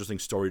be an interesting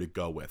story to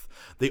go with.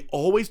 They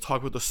always talk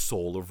about the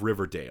soul of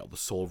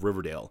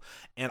Riverdale.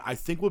 And I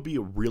think would be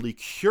really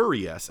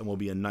curious and will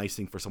be a nice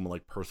thing for someone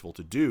like Percival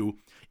to do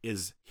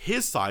is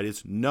his side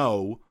is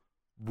no,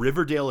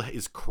 Riverdale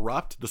is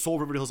corrupt. The soul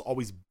of Riverdale has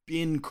always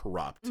been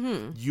corrupt.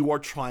 Mm-hmm. You are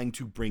trying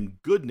to bring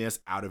goodness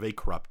out of a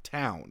corrupt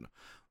town.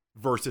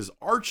 Versus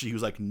Archie,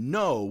 who's like,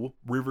 no,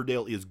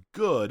 Riverdale is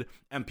good,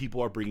 and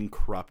people are bringing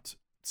corrupt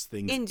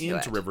things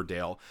into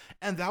Riverdale.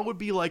 And that would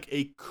be like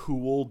a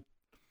cool,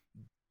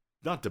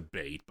 not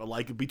debate, but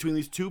like between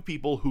these two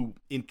people who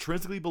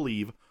intrinsically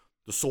believe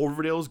the soul of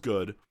Riverdale is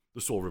good,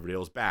 the soul of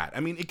Riverdale is bad.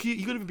 I mean, you could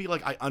even be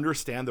like, I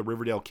understand that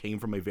Riverdale came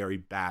from a very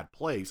bad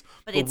place.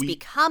 But it's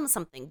become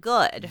something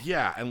good.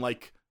 Yeah, and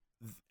like,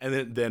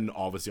 and then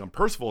obviously on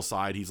Percival's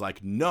side, he's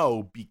like,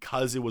 no,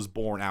 because it was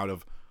born out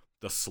of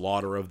the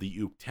slaughter of the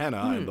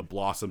Uktena and the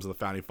Blossoms and the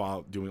Founding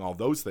Father doing all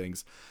those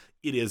things,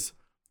 it is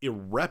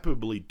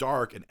irreparably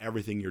dark and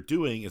everything you're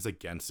doing is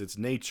against its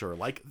nature.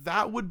 Like,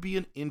 that would be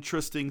an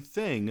interesting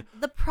thing.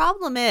 The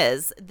problem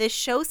is, this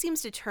show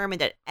seems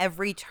determined at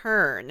every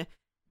turn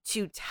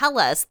to tell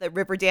us that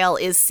Riverdale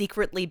is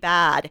secretly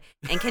bad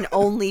and can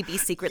only be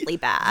secretly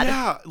bad.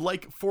 Yeah,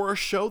 like for a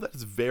show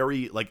that's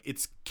very, like,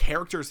 its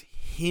characters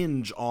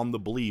hinge on the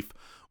belief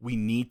we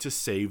need to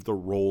save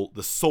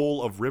the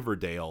soul of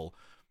Riverdale.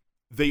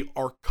 They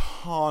are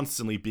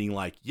constantly being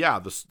like, yeah,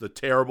 the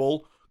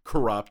terrible,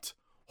 corrupt,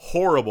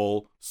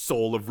 horrible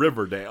soul of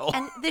Riverdale.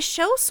 And the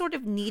show sort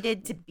of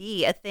needed to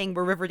be a thing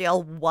where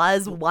Riverdale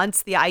was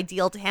once the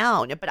ideal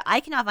town, but I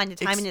cannot find a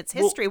time in its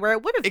history where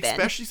it would have been.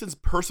 Especially since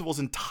Percival's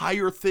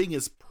entire thing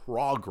is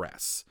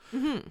progress.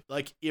 Mm-hmm.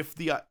 Like, if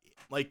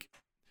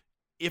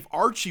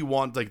Archie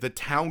wants, like, the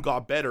town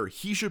got better,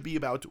 he should be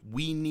about,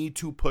 we need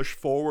to push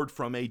forward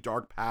from a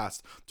dark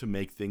past to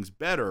make things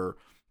better.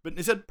 But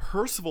instead,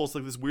 Percival's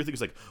like this weird thing. It's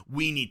like,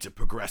 we need to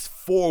progress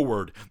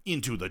forward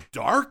into the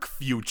dark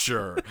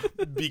future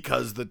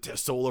because the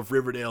soul of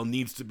Riverdale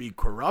needs to be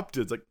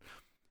corrupted. It's like,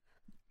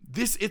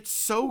 it's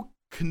so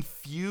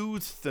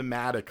confused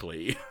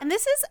thematically. And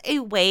this is a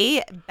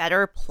way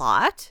better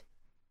plot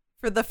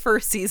for the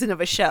first season of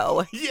a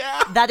show.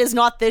 Yeah. That is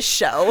not this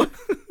show.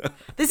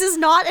 This is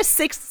not a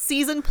 6th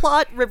season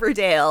plot,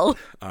 Riverdale.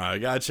 I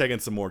gotta check in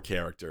some more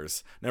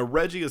characters. Now,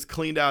 Reggie has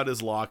cleaned out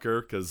his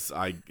locker because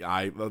I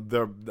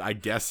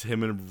guess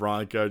him and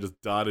Veronica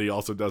just died. He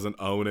also doesn't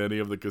own any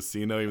of the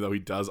casino, even though he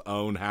does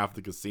own half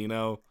the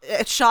casino.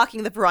 It's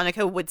shocking that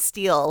Veronica would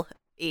steal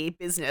a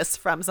business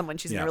from someone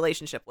she's in a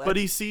relationship with. But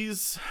he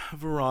sees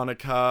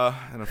Veronica,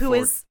 and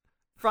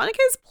Veronica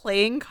is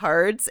playing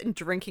cards and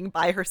drinking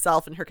by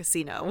herself in her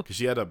casino. Because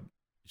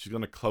she's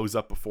going to close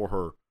up before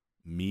her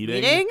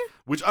meeting?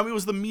 Which, I mean,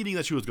 was the meeting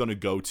that she was going to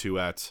go to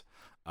at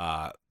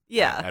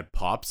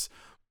Pops.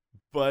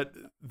 But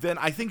then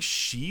I think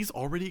she's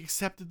already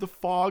accepted the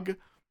fog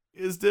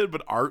is dead,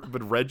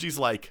 but Reggie's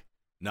like,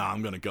 nah,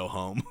 I'm going to go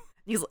home.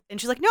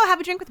 And she's like, no, have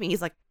a drink with me.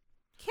 He's like,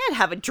 can't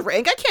have a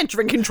drink. I can't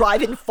drink and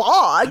drive in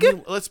fog. I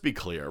mean, let's be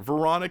clear.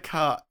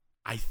 Veronica,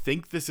 I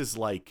think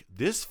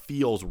this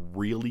feels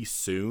really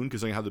soon,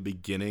 considering how the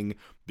beginning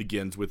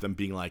begins with them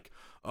being like,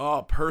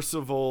 oh,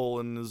 Percival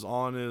and is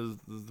on his,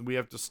 we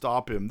have to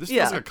stop him. This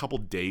Yeah. feels like a couple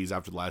days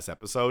after the last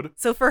episode.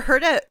 So for her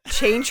to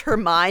change her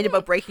mind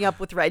about breaking up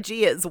with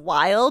Reggie is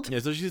wild. Yeah,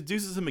 so she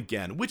seduces him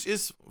again, which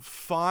is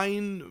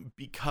fine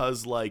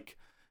because, like,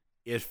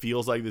 it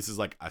feels like this is,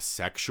 like, a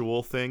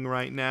sexual thing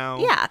right now.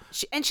 Yeah,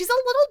 and she's a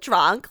little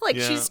drunk. Like,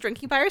 Yeah. she's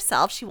drinking by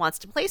herself. She wants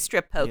to play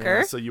strip poker.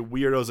 Yeah, so you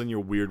weirdos in your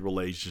weird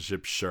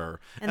relationship,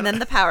 sure. And then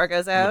the power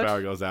goes out. The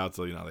power goes out,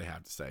 so, you know, they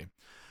have to stay.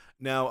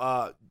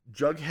 Now,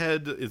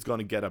 Jughead is going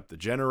to get up the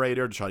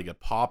generator to try to get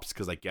Pops,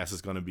 because I guess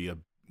it's going to be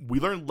we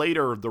learn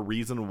later the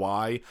reason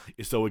why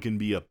is so it can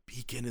be a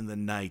beacon in the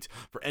night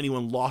for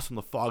anyone lost on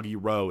the foggy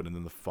road, and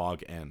then the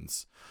fog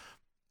ends.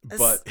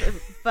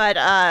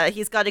 But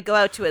he's got to go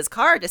out to his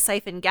car to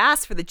siphon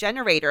gas for the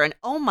generator. And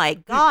oh my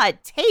God,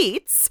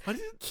 Tates,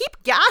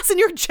 keep gas in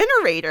your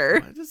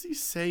generator. Why does he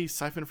say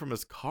siphon from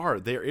his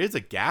car? There is a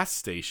gas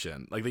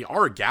station. Like, they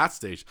are a gas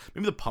station.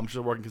 Maybe the pumps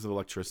are working because of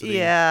electricity.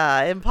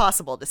 Yeah,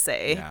 impossible to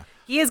say. Yeah.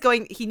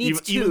 He needs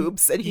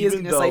tubes, and he is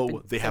going to siphon. Even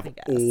though they have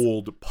gas.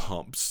 old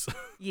pumps.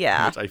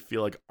 Yeah. Which I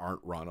feel like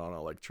aren't run on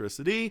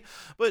electricity.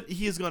 But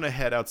he is going to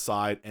head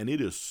outside, and it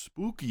is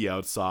spooky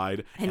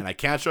outside. And I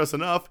can't stress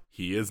enough,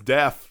 he is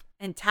deaf.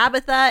 And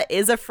Tabitha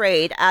is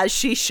afraid, as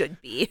she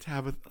should be.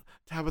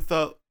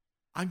 Tabitha,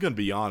 I'm going to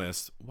be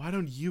honest. Why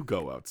don't you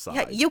go outside?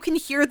 Yeah, you can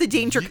hear the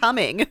danger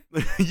coming.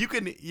 You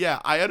can, yeah,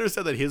 I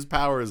understand that his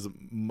power is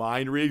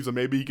mind reading, so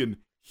maybe he can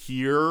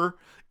hear.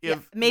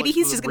 Maybe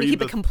he's just going to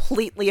keep it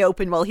completely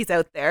open while he's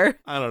out there.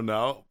 I don't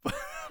know.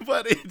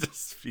 But it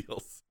just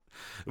feels...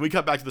 And we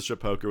cut back to the strip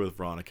poker with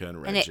Veronica and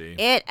Reggie. And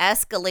it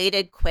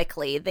escalated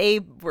quickly. They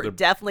were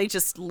definitely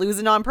just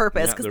losing on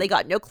purpose because they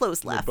got no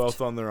clothes left. They're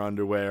both on their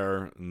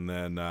underwear, and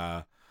then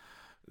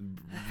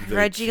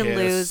Reggie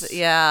kiss.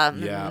 Yeah.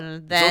 Yeah.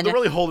 Then, so they're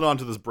really holding on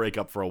to this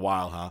breakup for a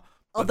while, huh?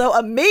 Although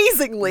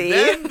amazingly,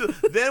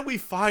 then we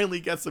finally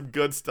get some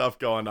good stuff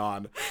going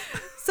on.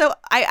 So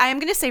I'm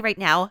going to say right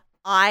now,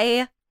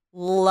 I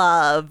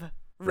love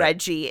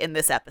Reggie in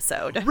this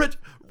episode.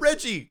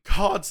 Reggie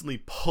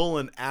constantly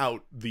pulling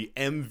out the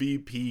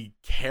MVP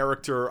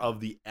character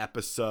of the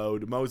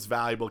episode, most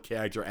valuable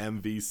character,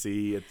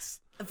 MVC.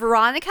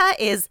 Veronica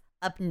is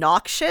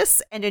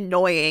obnoxious and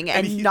annoying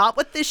and not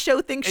what this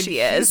show thinks she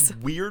is. He's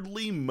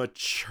weirdly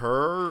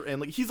mature, and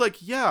like he's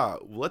like, yeah,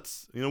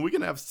 let's, we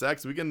can have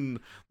sex, we can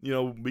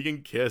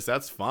kiss,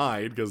 that's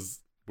fine because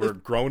we're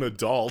grown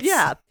adults.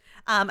 Yeah.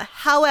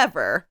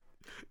 However,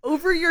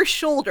 over your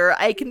shoulder,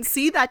 I can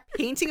see that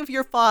painting of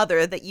your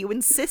father that you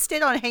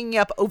insisted on hanging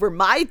up over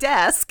my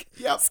desk,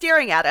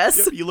 staring at us.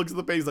 Yep. He looks at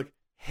the page, he's like,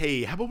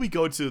 hey, how about we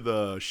go to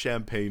the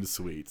champagne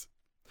suite?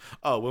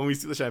 Oh, when we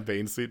see the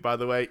champagne suite, by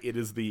the way, it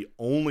is the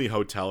only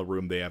hotel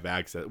room they have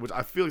access, which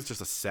I feel is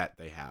just a set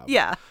they have.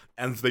 Yeah.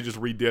 And so they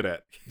just redid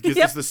it.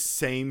 It's the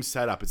same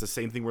setup. It's the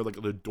same thing where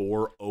like the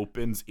door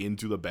opens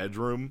into the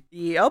bedroom.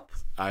 Yep.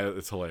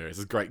 It's hilarious.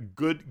 It's great.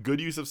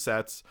 Good use of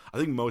sets. I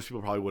think most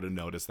people probably would have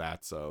noticed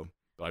that, so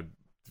I'm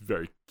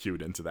very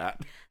cued into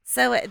that.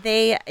 So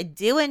they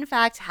do, in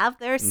fact, have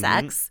their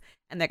sex,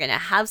 and they're going to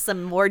have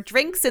some more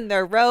drinks in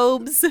their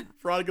robes.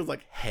 Veronica's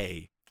like,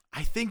 hey,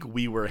 I think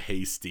we were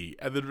hasty.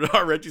 And then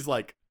Reggie's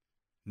like,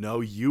 no,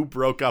 you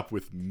broke up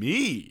with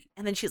me.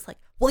 And then she's like,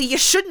 well, you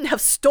shouldn't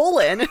have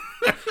stolen.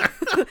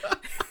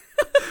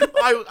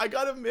 I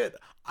gotta admit,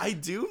 I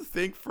do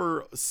think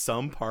for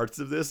some parts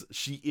of this,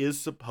 she is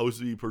supposed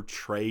to be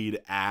portrayed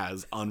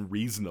as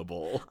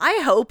unreasonable.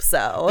 I hope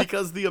so.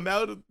 Because the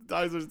amount of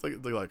times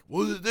they're like,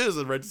 what is this?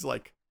 And Reggie's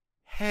like,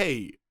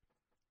 hey,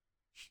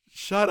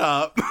 shut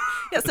up.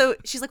 Yeah, so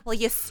she's like, well,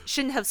 you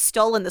shouldn't have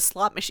stolen the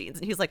slot machines.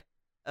 And he's like,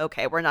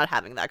 okay, we're not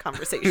having that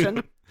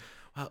conversation.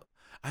 Well,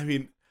 I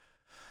mean,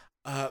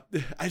 I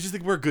just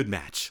think we're a good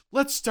match.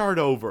 Let's start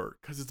over,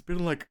 because it's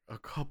been like a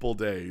couple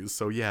days.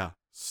 So yeah,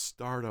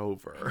 start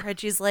over. And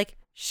Reggie's like,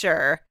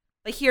 sure,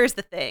 but here's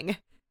the thing.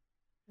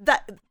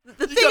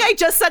 I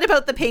just said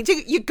about the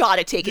painting, you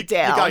gotta take it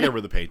down. You gotta get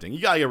rid of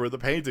the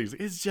painting.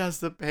 It's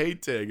just a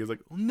painting. It's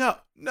like, no.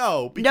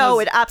 Because, no,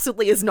 it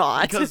absolutely is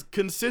not. Because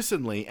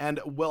consistently,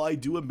 and well, I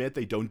do admit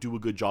they don't do a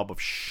good job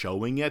of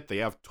showing it. They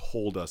have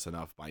told us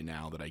enough by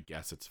now that I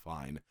guess it's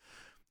fine.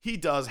 He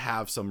does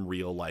have some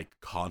real, like,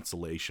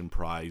 consolation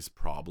prize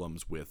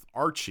problems with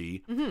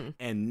Archie,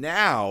 and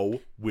now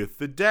with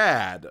the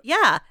dad.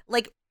 Yeah,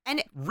 like,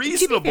 and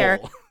reasonable. To be fair,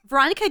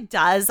 Veronica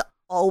does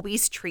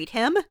always treat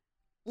him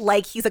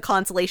like he's a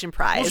consolation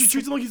prize. Well, she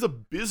treats him like he's a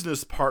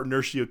business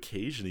partner she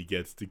occasionally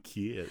gets to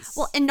kiss.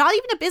 Well, and not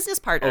even a business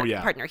partner. Oh,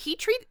 yeah.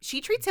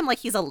 She treats him like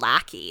he's a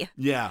lackey.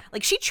 Yeah.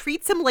 Like, she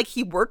treats him like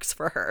he works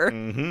for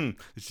her.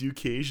 She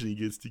occasionally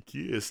gets to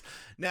kiss.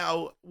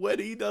 Now, when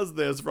he does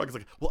this, Veronica's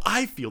like, well,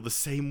 I feel the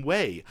same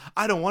way.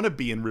 I don't want to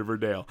be in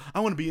Riverdale.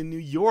 I want to be in New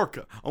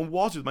York, on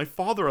Wall Street with my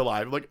father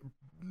alive. I'm like,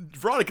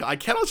 Veronica, I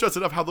cannot stress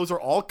enough how those are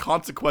all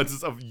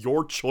consequences of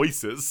your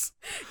choices.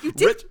 You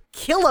did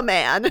kill a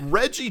man.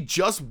 Reggie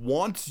just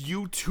wants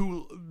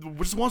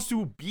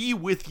to be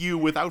with you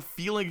without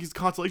feeling his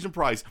consolation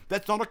prize.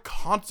 That's not a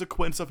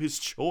consequence of his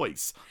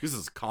choice. This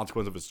is a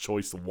consequence of his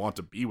choice to want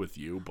to be with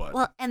you, but...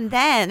 Well, and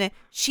then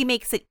she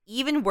makes it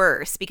even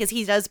worse because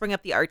he does bring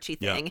up the Archie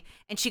thing. Yeah.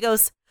 And she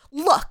goes,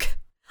 look,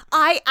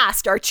 I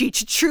asked Archie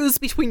to choose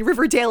between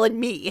Riverdale and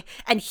me,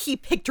 and he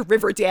picked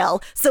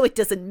Riverdale, so it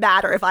doesn't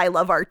matter if I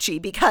love Archie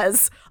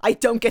because I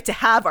don't get to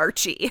have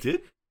Archie.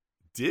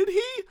 Did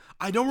he?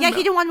 I don't remember. Yeah,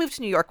 he didn't want to move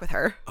to New York with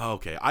her.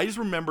 Okay, I just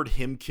remembered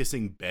him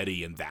kissing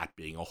Betty and that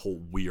being a whole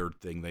weird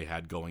thing they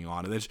had going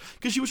on. And then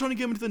because she was trying to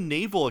get him into the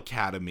Naval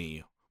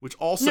Academy, which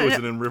also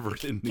isn't in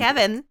Riverdale.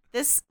 Kevin,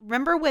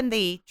 remember when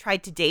they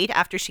tried to date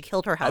after she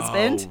killed her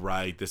husband? Oh,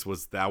 right.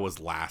 That was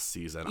last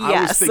season. Yes.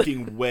 I was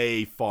thinking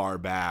way far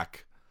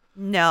back.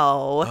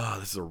 No. Oh,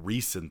 this is a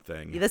recent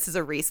thing. This is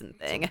a recent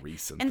thing.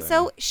 And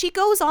so she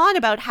goes on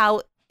about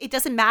how it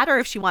doesn't matter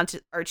if she wants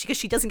Archie because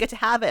she doesn't get to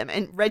have him.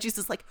 And Reggie's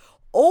just like,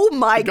 oh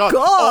my God.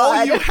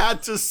 All you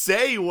had to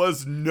say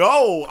was,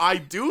 no, I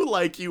do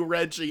like you,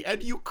 Reggie.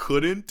 And you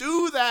couldn't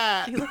do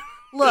that.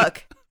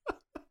 Look,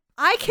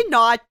 I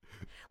cannot.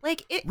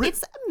 Like,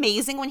 it's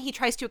amazing when he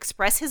tries to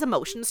express his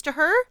emotions to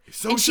her,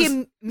 and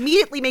she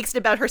immediately makes it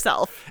about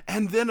herself.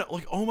 And then,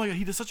 like, oh my God,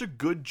 he does such a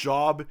good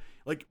job.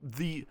 Like,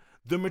 the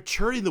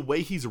maturity, the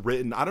way he's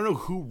written, I don't know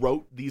who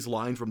wrote these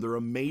lines from. They're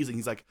amazing.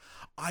 He's like,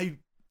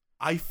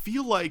 I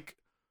feel like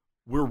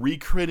we're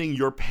recreating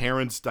your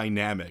parents'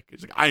 dynamic.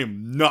 It's like, I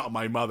am not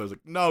my mother. It's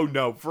like,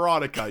 no,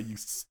 Veronica, you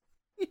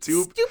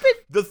stupid.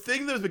 The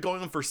thing that has been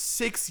going on for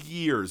 6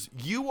 years,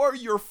 you are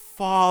your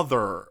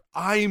father.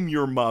 I'm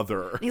your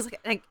mother. He's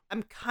like,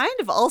 I'm kind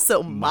of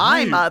also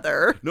my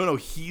mother. No,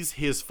 he's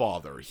his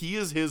father. He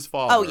is his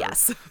father. Oh,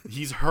 yes.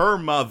 He's her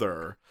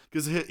mother.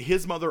 Because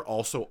his mother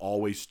also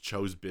always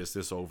chose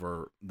business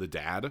over the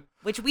dad.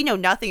 Which we know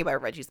nothing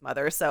about Reggie's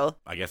mother, so...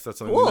 I guess that's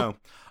something we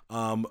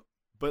know.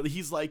 But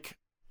he's like,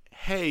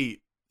 hey,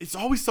 it's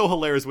always so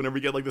hilarious whenever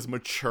you get like this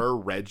mature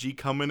Reggie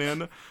coming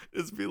in.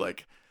 It's be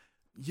like,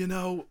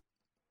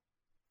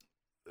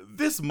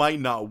 this might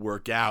not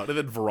work out. And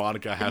then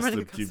Veronica has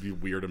to be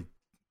weird and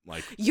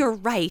like... You're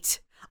right.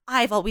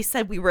 I've always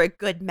said we were a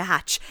good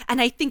match.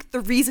 And I think the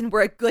reason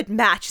we're a good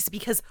match is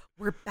because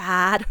we're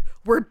bad.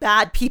 We're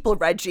bad people,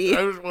 Reggie.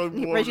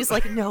 Reggie's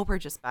like, no, we're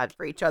just bad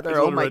for each other.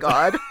 Oh my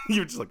God.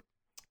 You're just like,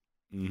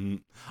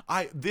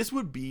 This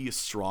would be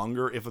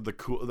stronger if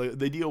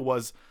the deal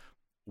was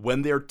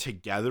when they're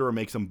together, it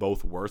makes them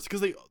both worse.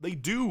 Because they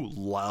do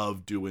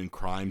love doing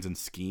crimes and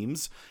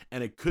schemes.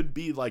 And it could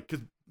be like... Cause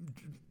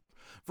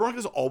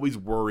Veronica's always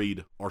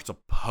worried, or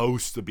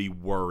supposed to be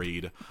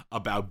worried,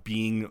 about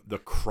being the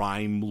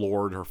crime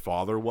lord her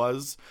father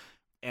was.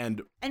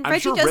 And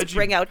Reggie does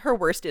bring out her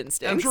worst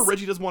instincts. I'm sure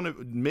Reggie does want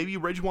to, maybe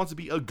Reggie wants to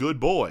be a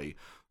good boy.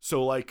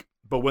 So like,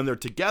 but when they're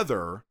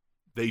together,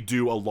 they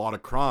do a lot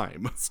of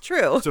crime. It's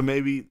true. So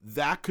maybe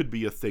that could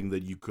be a thing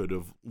that you could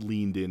have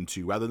leaned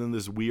into rather than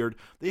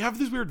they have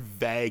this weird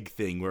vague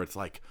thing where it's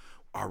like,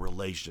 our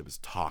relationship is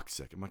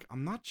toxic. I'm like,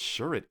 I'm not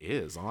sure it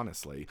is,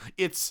 honestly.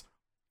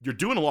 You're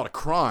doing a lot of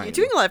crime. You're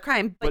doing a lot of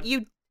crime, but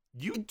you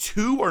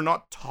two are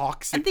not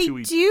toxic and they to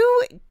each other.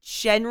 do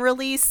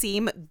generally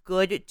seem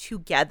good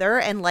together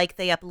and like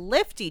they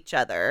uplift each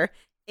other,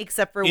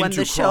 except for when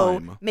the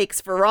show makes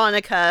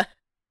Veronica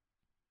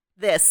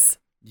this.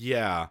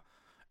 Yeah.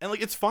 And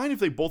like it's fine if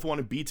they both want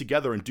to be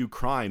together and do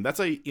crime.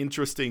 That's a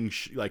interesting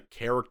like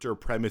character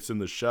premise in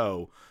the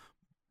show.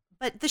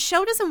 But the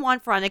show doesn't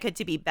want Veronica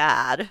to be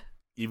bad.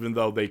 Even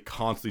though they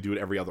constantly do it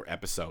every other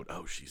episode.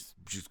 Oh, she's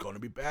going to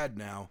be bad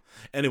now.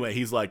 Anyway,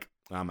 he's like,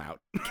 I'm out.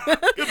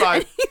 Goodbye.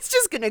 And he's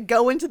just going to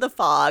go into the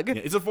fog. Yeah,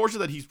 it's unfortunate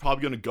that he's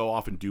probably going to go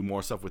off and do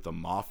more stuff with the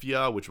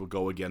mafia, which will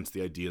go against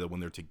the idea that when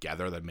they're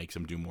together, that makes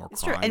him do more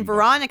crime. True. And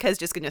Veronica's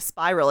just going to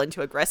spiral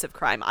into aggressive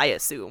crime, I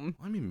assume.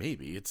 I mean,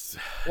 maybe. It's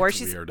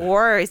weird.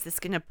 Or is this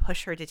going to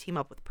push her to team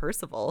up with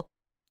Percival?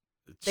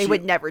 They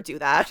would never do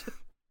that.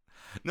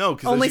 No,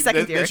 because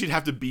then she'd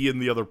have to be in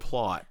the other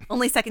plot.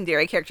 Only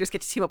secondary characters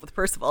get to team up with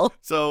Percival.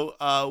 So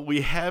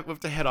we have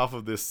to head off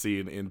of this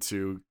scene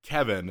into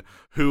Kevin,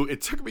 who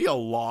it took me a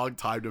long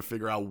time to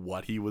figure out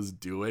what he was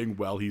doing.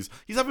 Well, he's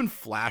having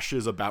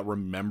flashes about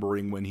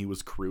remembering when he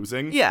was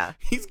cruising. Yeah.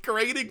 He's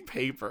grading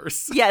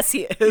papers. Yes,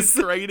 he is.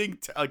 He's grading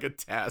like a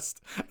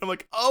test. And I'm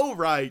like, oh,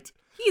 right.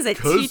 He's a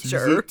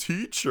teacher. He's a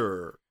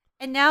teacher.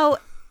 And now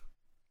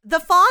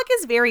the fog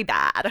is very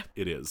bad.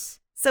 It is.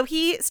 So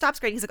he stops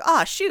grading. He's like,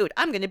 oh, shoot,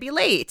 I'm going to be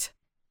late.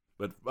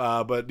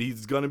 But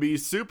he's going to be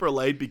super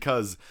late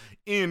because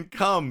in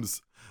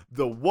comes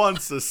the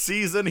once a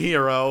season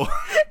hero.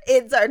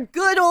 It's our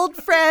good old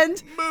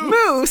friend,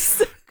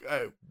 Moose.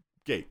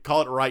 Okay,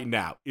 call it right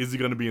now. Is he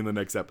going to be in the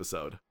next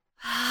episode?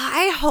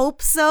 I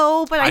hope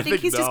so, but I think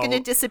he's just going to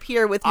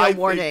disappear with no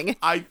warning.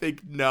 I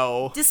think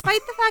no.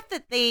 Despite the fact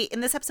that in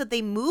this episode,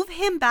 they move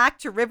him back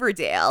to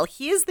Riverdale.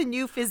 He is the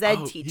new phys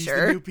ed teacher. He's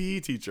the new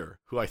PE teacher,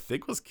 who I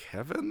think was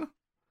Kevin.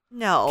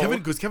 No.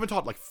 Because Kevin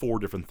taught like 4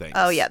 different things.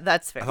 Oh, yeah,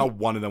 that's fair. I thought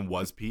one of them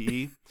was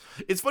PE.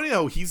 It's funny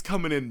how he's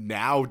coming in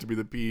now to be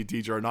the PE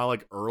teacher, not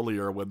like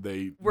earlier when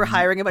they We're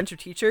hiring a bunch of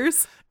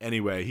teachers.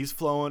 Anyway, he's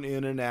flowing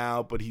in and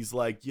out, but he's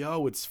like,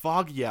 yo, it's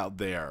foggy out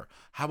there.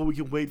 How about we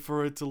can wait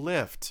for it to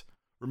lift?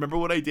 Remember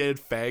when I dated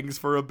Fangs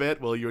for a bit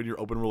while you were in your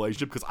open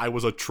relationship because I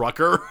was a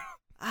trucker?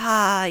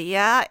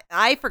 Yeah.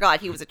 I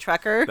forgot he was a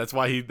trucker. That's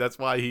why he That's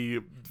why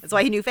he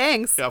knew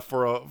Fangs. yeah,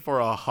 for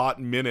a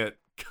hot minute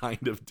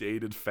kind of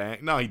dated Fang.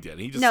 No, he didn't.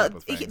 He just No, slept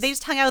with Fangs. they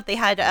just hung out. They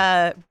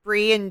had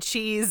brie and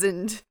cheese,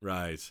 and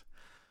Right.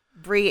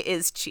 brie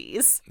is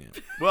cheese. Yeah.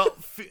 Well,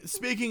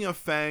 speaking of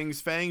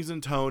Fangs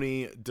and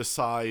Tony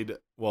decide.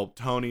 Well,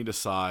 Tony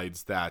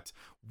decides that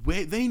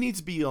they need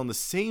to be on the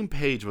same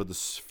page with the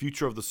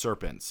future of the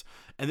serpents,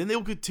 and then they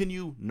will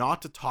continue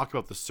not to talk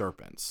about the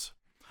serpents.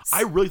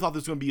 I really thought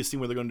this was going to be a scene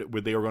where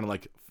they were going to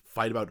like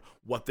fight about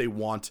what they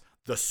want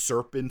the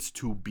serpents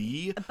to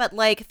be. But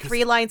like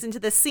 3 lines into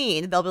the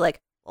scene, they'll be like,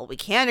 "Well, we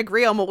can't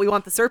agree on what we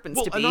want the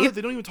serpents to be."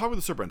 They don't even talk about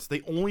the serpents.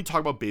 They only talk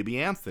about Baby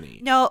Anthony.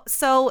 No,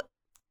 so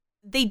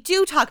they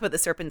do talk about the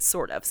serpents,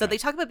 sort of. So Okay. they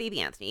talk about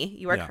Baby Anthony.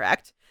 You are Yeah.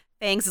 correct.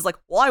 Fangs is like,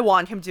 well, I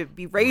want him to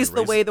be raised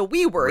the way that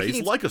we were.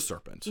 Raised like a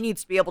serpent. He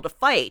needs to be able to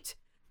fight.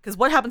 Because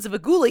what happens if a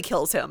ghoulie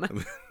kills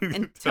him?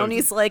 And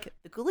Tony's like,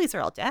 the ghoulies are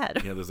all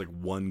dead. Yeah, there's like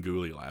one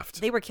ghoulie left.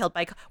 They were killed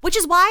by... Which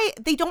is why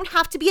they don't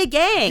have to be a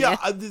gang. Yeah,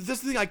 this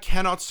is the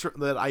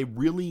thing that I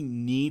really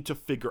need to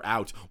figure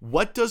out.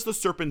 What does the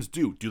serpents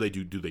do? Do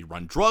they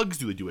run drugs?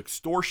 Do they do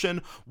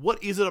extortion?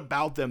 What is it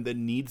about them that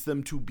needs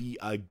them to be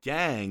a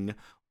gang?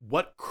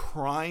 What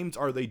crimes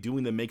are they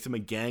doing that makes them a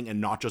gang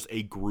and not just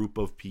a group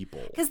of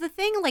people? Because the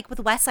thing, like, with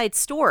West Side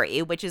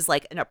Story, which is,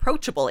 like, an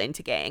approachable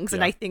into gangs,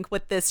 and Yeah. I think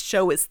what this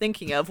show is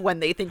thinking of when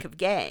they think of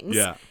gangs,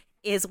 Yeah.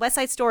 is West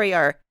Side Story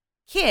are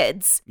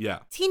kids,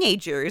 Yeah.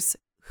 teenagers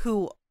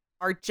who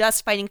are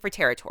just fighting for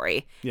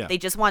territory. Yeah. They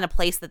just want a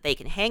place that they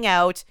can hang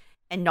out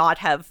and not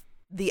have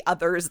the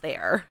others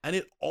there. And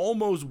it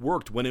almost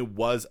worked when it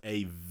was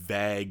a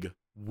vague,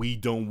 we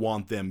don't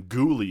want them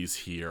ghoulies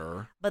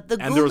here. But the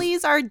And there was-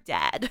 ghoulies are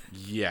dead.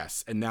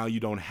 Yes, and now you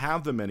don't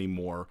have them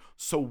anymore.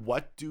 So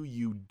what do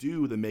you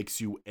do that makes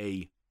you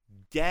a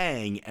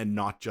gang and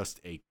not just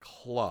a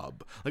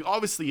club? Like,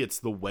 obviously, it's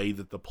the way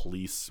that the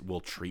police will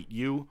treat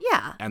you.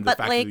 Yeah. And the but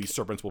fact like, that these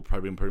serpents will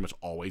probably pretty much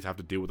always have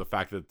to deal with the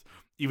fact that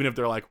even if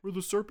they're like, we're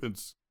the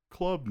serpents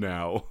club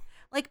now.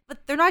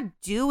 but they're not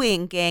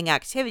doing gang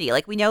activity.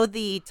 Like, we know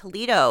the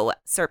Toledo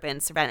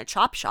serpents ran a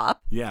chop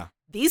shop. Yeah.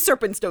 These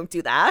serpents don't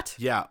do that.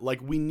 Yeah,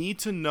 like we need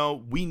to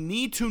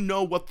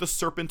know what the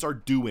serpents are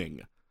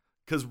doing.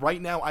 Because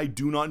right now I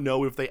do not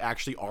know if they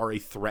actually are a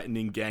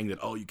threatening gang that,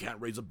 oh, you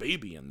can't raise a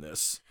baby in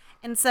this.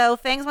 And so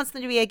Fangs wants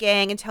them to be a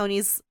gang, and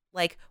Tony's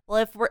like,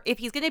 well, if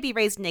he's going to be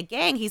raised in a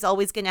gang, he's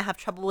always going to have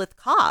trouble with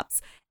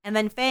cops. And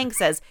then Fang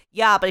says,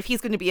 yeah, but if he's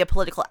going to be a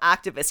political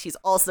activist, he's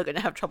also going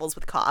to have troubles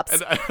with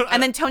cops.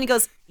 And then Tony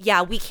goes,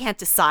 yeah, we can't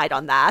decide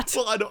on that.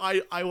 Well,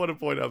 I want to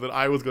point out that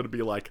I was going to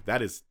be like,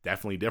 that is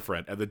definitely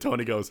different. And then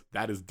Tony goes,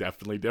 that is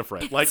definitely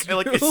different.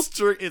 It's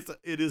true.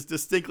 It is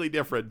distinctly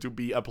different to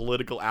be a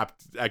political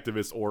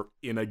activist or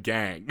in a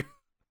gang.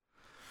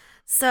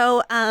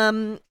 So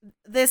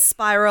this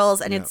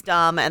spirals, and Yeah. it's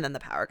dumb, and then the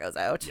power goes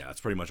out. Yeah,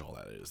 that's pretty much all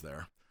that is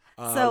there.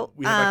 So,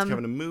 we head back to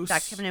Kevin and Moose.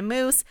 Back to Kevin and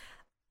Moose.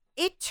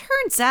 It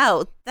turns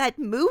out that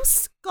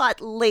Moose got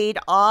laid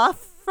off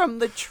from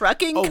the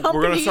trucking company.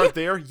 We're going to start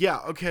there? Yeah,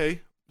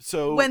 okay.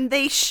 So when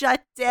they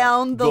shut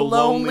down the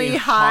Lonely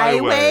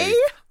Highway.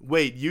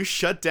 Wait, you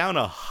shut down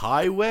a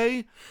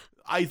highway?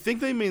 I think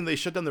they mean they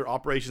shut down their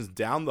operations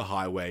down the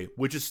highway,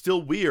 which is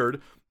still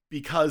weird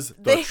because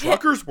the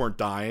truckers weren't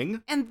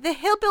dying. And the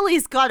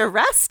hillbillies got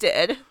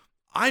arrested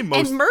and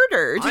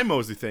murdered. I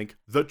mostly think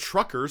the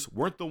truckers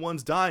weren't the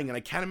ones dying, and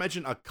I can't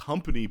imagine a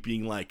company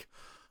being like,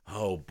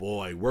 oh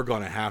boy, we're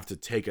going to have to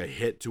take a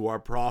hit to our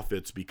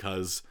profits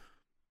because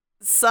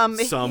some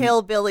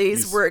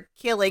hillbillies were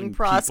killing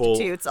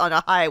prostitutes on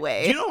a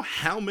highway. Do you know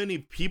how many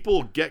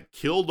people get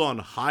killed on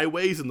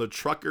highways and the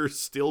truckers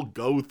still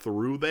go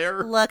through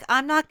there? Look,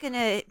 I'm not going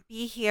to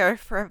be here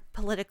for a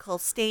political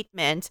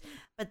statement,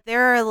 but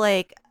there are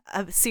like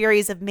a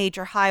series of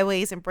major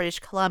highways in British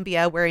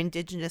Columbia where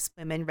Indigenous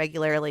women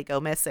regularly go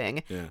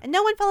missing. Yeah. And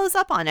no one follows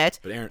up on it.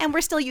 But Aaron, and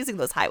we're still using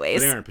those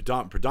highways. But Aaron,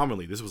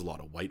 predominantly, this was a lot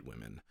of white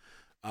women.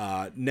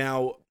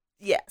 Now...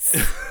 Yes.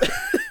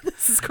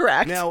 This is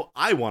correct. Now,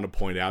 I want to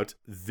point out,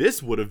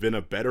 this would have been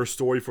a better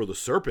story for the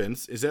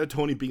serpents. Instead of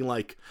Tony being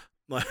like,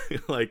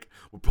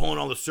 we're pulling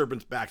all the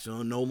serpents back,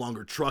 so no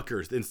longer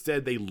truckers.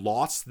 Instead, they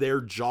lost their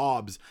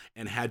jobs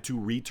and had to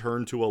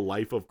return to a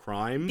life of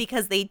crime.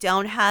 Because they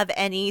don't have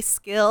any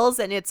skills,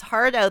 and it's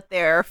hard out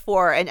there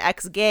for an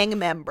ex-gang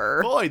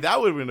member. Boy,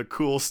 that would have been a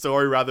cool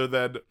story rather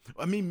than...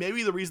 I mean,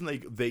 maybe the reason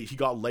he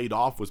got laid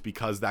off was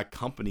because that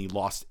company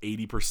lost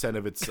 80%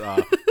 of its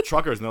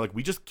truckers. And they're like,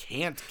 we just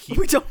can't keep...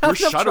 We don't have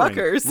enough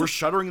truckers. We're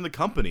shuttering the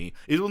company.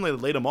 Even when they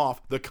laid him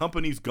off, the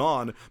company's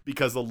gone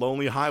because the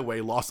Lonely Highway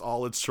lost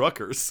all its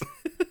truckers.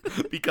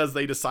 Because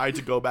they decided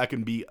to go back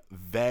and be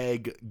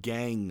vague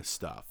gang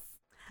stuff.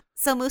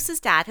 So Moose's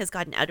dad has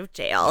gotten out of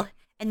jail,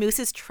 and Moose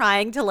is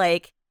trying to,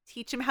 like,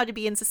 teach him how to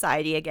be in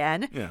society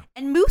again. Yeah.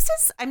 And Moose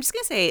is, I'm just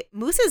going to say,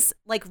 Moose is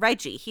like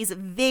Reggie. He's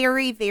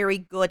very, very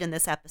good in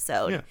this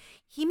episode. Yeah.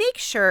 He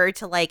makes sure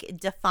to, like,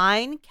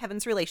 define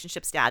Kevin's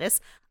relationship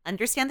status,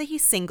 understand that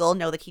he's single,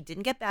 know that he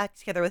didn't get back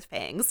together with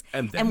Fangs.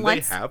 And then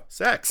once, they have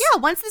sex. Yeah,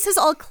 once this is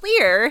all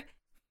clear,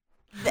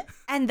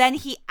 and then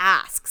he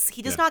asks.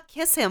 He does Yeah. not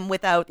kiss him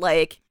without,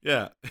 like...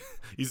 Yeah.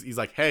 He's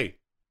like, hey,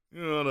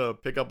 you want to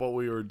pick up what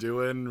we were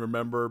doing?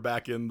 Remember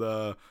back in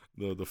the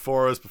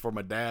forest before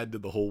my dad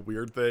did the whole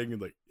weird thing?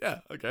 And like,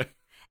 yeah, okay.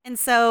 And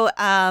so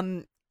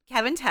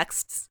Kevin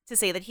texts to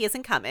say that he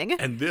isn't coming.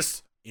 And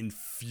this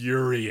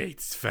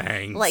infuriates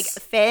Fangs. Like,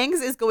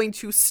 Fangs is going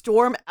to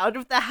storm out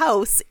of the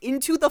house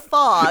into the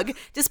fog,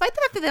 despite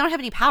the fact that they don't have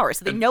any power,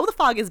 so they know the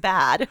fog is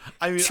bad,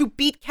 I mean, to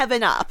beat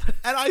Kevin up.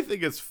 and I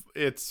think it's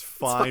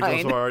fine. fine.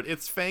 For the part.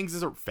 It's Fangs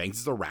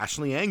is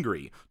irrationally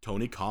angry.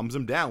 Tony calms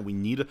him down.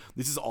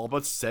 This is all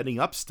about setting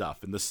up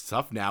stuff, and the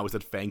stuff now is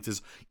that Fangs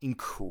is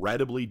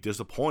incredibly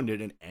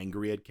disappointed and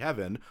angry at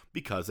Kevin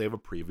because they have a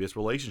previous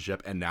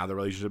relationship, and now the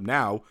relationship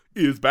now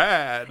is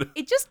bad.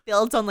 It just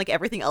builds on, like,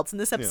 everything else in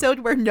this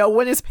episode where no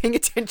one is paying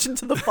attention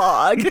to the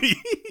fog.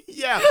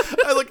 Yeah,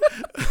 I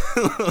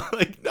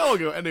like no one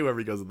go anywhere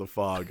because of the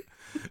fog.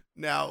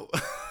 Now,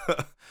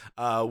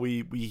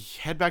 we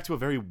head back to a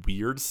very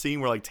weird scene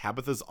where, like,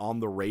 Tabitha's on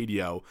the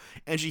radio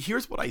and she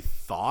hears what I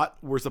thought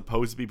were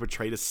supposed to be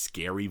portrayed as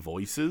scary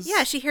voices.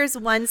 Yeah, she hears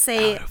one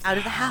say, out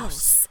of the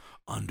house.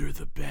 Under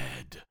the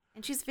bed.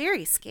 And she's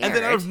very scared. And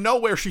then out of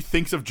nowhere, she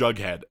thinks of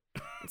Jughead.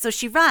 So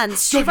she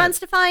runs. She Jughead. runs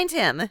to find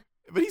him.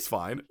 But he's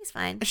fine. He's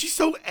fine. And she's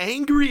so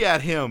angry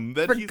at him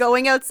that For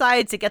going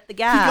outside to get the he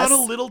gas. got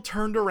a little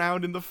turned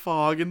around in the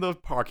fog in the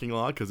parking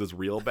lot because it's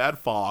real bad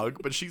fog.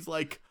 But she's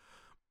like,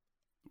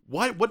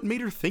 why? What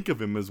made her think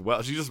of him as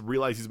well? She just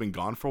realized he's been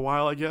gone for a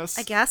while, I guess.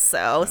 I guess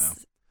so.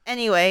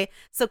 Anyway,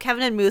 so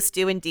Kevin and Moose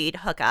do indeed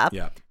hook up.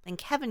 Yeah. Then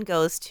Kevin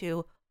goes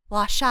to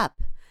wash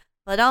up.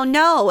 But oh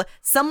no,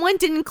 someone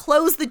didn't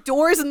close the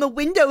doors and the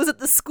windows at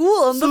the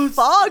school, and the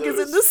fog is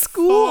in the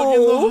school. Fog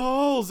in the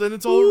halls, and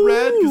it's all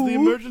red because the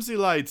emergency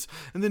lights.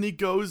 And then he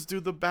goes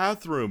to the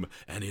bathroom,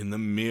 and in the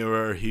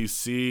mirror he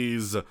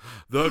sees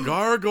the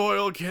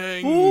Gargoyle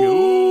King.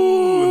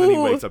 Ooh. And then he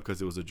wakes up because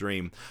it was a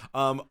dream.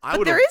 But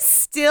there is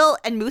still,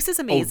 and Moose is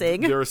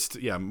amazing.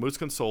 Moose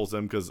consoles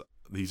him because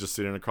he's just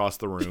sitting across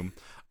the room.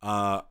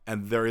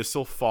 And there is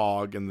still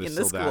fog and there's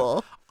in the still school.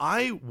 that.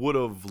 I would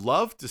have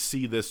loved to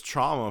see this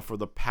trauma for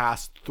the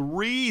past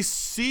 3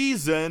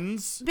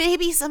 seasons.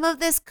 Maybe some of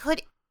this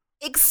could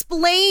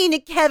explain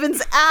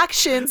Kevin's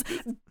actions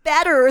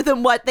better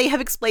than what they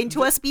have explained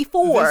to us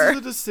before. This is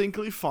a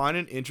distinctly fun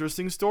and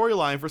interesting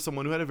storyline for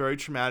someone who had a very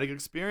traumatic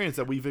experience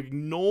that we've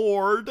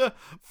ignored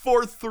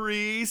for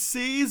 3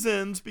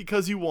 seasons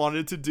because you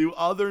wanted to do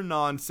other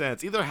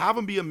nonsense. Either have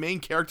him be a main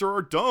character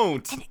or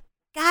don't. And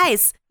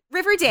guys,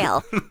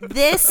 Riverdale,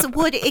 this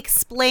would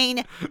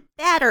explain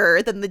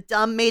better than the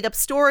dumb made-up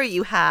story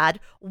you had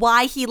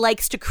why he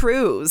likes to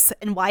cruise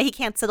and why he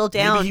can't settle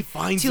down. Maybe he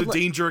finds the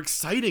danger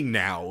exciting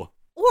now.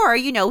 Or,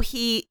 you know,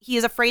 he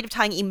is afraid of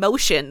tying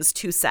emotions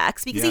to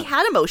sex because he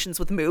had emotions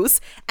with Moose,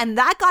 and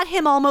that got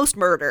him almost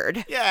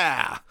murdered.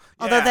 Yeah.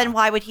 Although then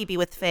why would he be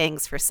with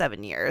Fangs for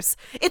 7 years?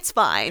 It's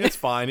fine. It's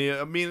fine.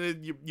 I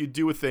mean, you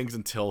do with things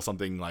until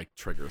something, like,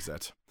 triggers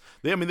it.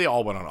 They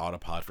all went on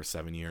autopilot for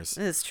 7 years.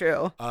 It's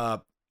true.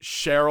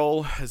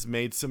 Cheryl has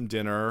made some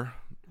dinner.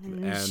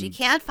 And she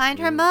can't find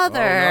her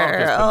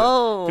mother.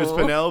 Because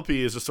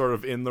Penelope is just sort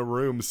of in the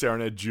room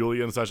staring at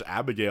Julian /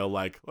 Abigail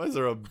like, why is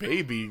there a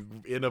baby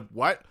in a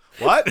what?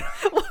 What?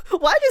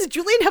 Why does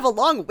Julian have a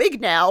long wig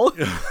now?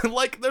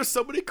 Like, there's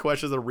so many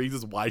questions and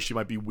reasons why she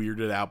might be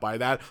weirded out by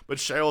that. But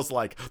Cheryl's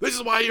like, this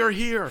is why you're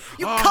here.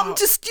 You come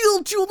to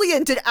steal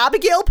Julian. Did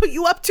Abigail put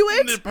you up to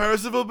it? Did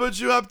Percival put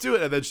you up to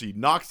it? And then she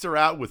knocks her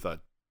out with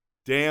a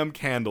damn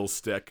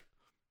candlestick.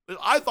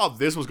 I thought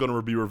this was going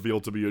to be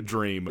revealed to be a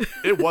dream.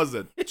 It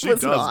wasn't. She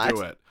does not. do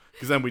it.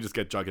 Because then we just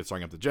get Jughead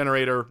starting up the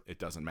generator. It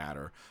doesn't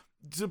matter.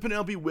 So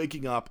Penelope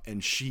waking up,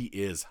 and she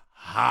is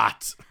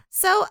hot.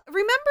 So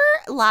remember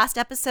last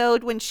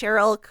episode when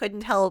Cheryl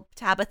couldn't help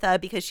Tabitha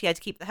because she had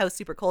to keep the house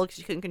super cold because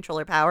she couldn't control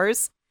her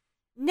powers?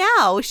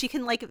 Now she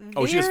can, like,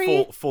 she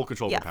has full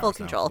control of her powers full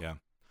control. now. Yeah.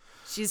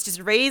 She's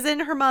just raising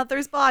her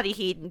mother's body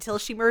heat until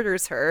she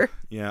murders her.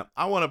 Yeah,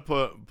 I want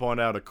to point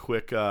out a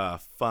quick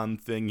fun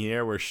thing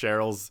here where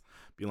Cheryl's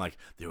being like,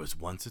 there was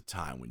once a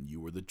time when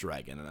you were the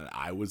dragon and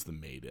I was the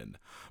maiden.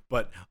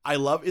 But I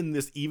love even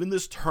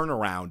this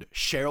turnaround,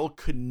 Cheryl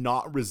could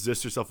not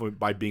resist herself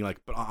by being like,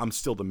 but I'm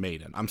still the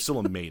maiden. I'm still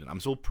a maiden. I'm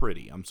still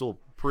pretty. I'm still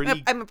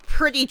pretty. I'm a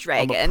pretty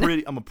dragon.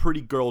 I'm a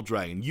pretty girl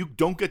dragon. You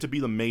don't get to be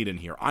the maiden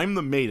here. I'm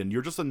the maiden.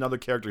 You're just another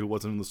character who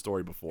wasn't in the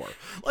story before.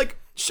 Like,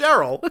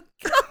 Cheryl,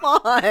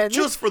 come on.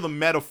 Just for the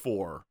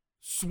metaphor,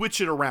 switch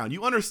it around.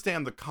 You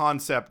understand the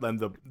concept and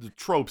the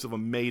tropes of a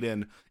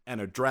maiden and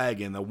a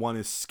dragon, that one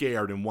is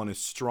scared and one is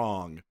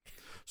strong.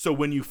 So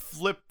when you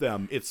flip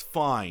them, it's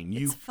fine.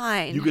 It's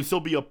fine. You can still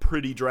be a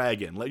pretty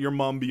dragon. Let your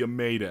mom be a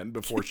maiden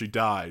before she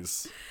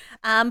dies.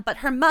 But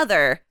her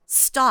mother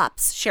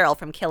stops Cheryl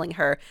from killing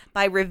her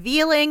by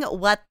revealing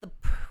what the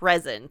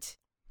present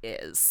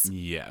is.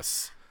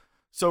 Yes.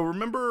 So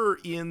remember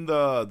in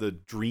the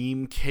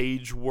dream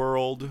cage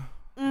world,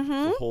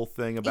 the whole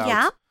thing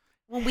about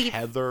when we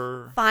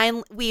Heather.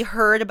 we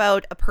heard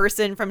about a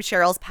person from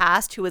Cheryl's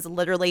past who has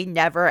literally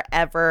never,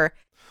 ever,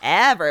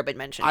 ever been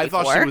mentioned I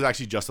before. thought she was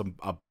actually just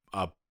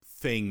a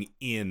thing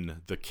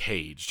in the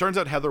cage. Turns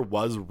out Heather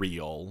was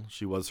real.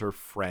 She was her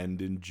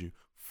friend in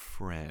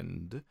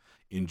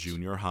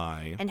junior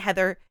high. And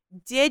Heather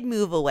did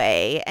move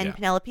away, and Yeah.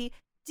 Penelope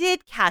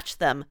did catch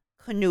them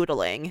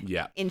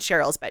canoodling in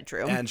Cheryl's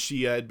bedroom. And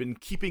she had been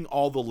keeping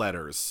all the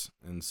letters,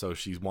 and so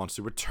she wants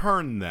to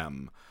return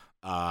them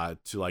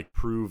to like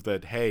prove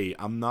that, hey,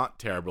 I'm not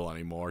terrible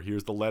anymore.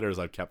 Here's the letters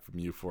I've kept from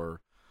you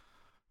for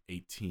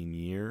 18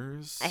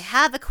 years. I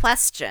have a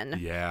question.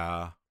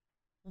 Yeah.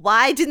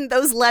 Why didn't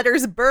those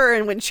letters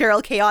burn when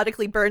Cheryl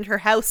chaotically burned her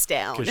house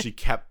down? Because she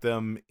kept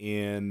them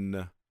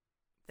in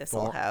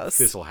Thistle House.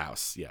 Thistle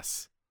House,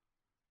 yes.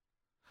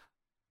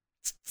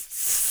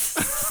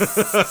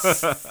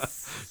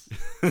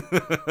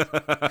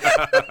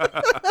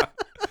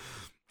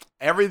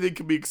 Everything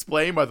can be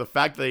explained by the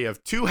fact that they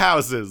have two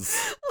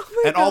houses,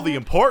 and all the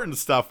important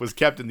stuff was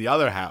kept in the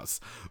other house.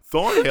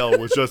 Thornhill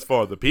was just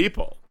for the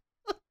people.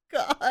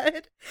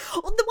 God.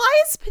 Well,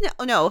 why is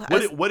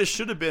What it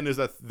should have been is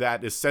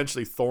that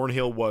essentially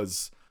Thornhill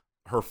was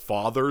her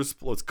father's,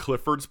 was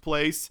Clifford's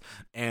place,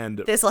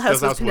 and Thistle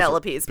House was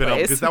Penelope's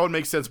place. Because that would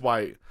make sense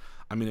why.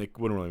 I mean, it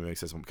wouldn't really make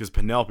sense because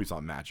Penelope's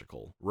not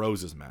magical.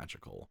 Rose is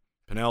magical.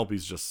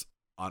 Penelope's just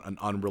an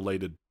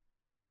unrelated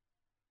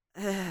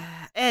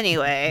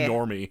anyway.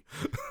 normie.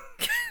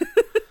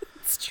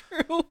 It's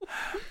true.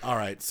 All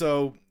right,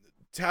 so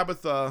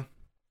Tabitha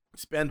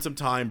spent some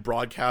time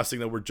broadcasting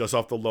that we're just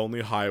off the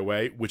Lonely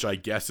Highway, which I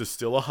guess is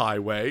still a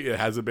highway. It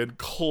hasn't been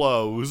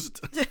closed.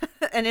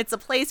 And it's a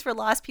place for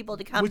lost people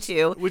to come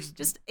to.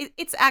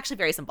 It's actually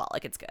very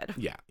symbolic. It's good.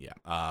 Yeah.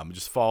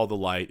 Just follow the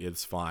light.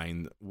 It's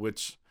fine.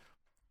 Which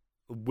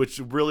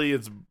really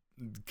is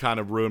kind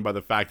of ruined by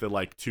the fact that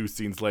like 2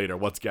 scenes later,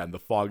 once again, the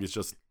fog is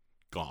just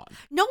gone.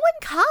 No one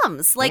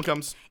comes. Like, no one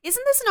comes.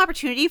 Isn't this an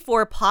opportunity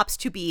for Pops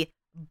to be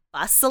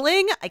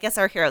bustling? I guess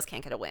our heroes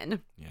can't get a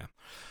win.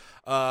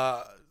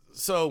 Yeah.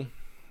 So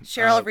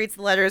Cheryl reads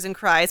the letters and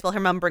cries while her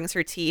mom brings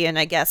her tea, and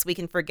I guess we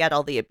can forget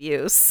all the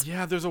abuse.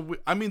 Yeah,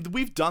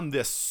 we've done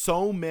this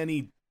so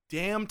many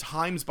damn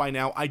times by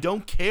now. I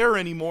don't care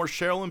anymore,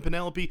 Cheryl and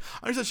Penelope.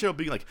 I understand Cheryl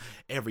being like,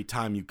 every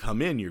time you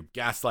come in, you're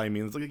gaslighting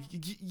me. It's like,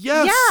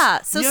 yes.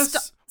 Yeah, so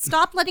yes.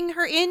 Stop letting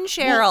her in,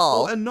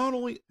 Cheryl. Well, and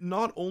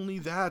not only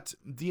that,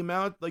 the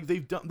amount like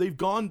they've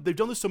done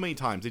this so many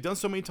times. They've done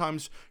so many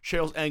times.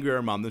 Cheryl's angry at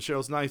her mom, then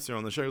Cheryl's nice to her,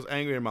 and then Cheryl's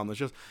angry at her mom, then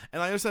Cheryl's.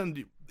 And I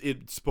understand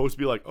it's supposed to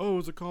be like, oh,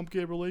 it's a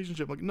complicated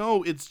relationship. Like,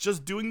 no, it's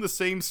just doing the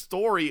same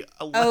story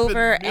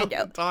over and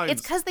over times.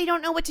 It's because they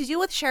don't know what to do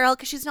with Cheryl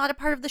because she's not a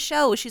part of the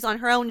show. She's on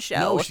her own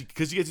show. No,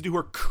 because she gets to do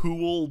her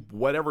cool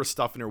whatever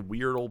stuff in her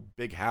weird old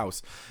big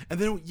house. And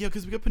then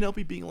because we got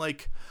Penelope being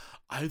like,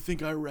 I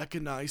think I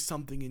recognize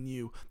something in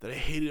you that I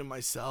hated in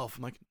myself.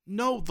 I'm like,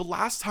 no, the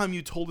last time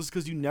you told us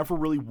because you never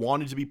really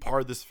wanted to be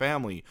part of this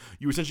family.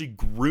 You were essentially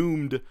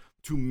groomed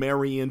to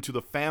marry into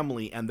the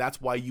family, and that's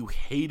why you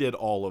hated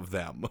all of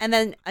them. And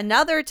then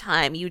another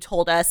time you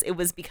told us it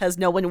was because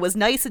no one was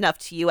nice enough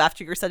to you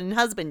after your son and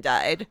husband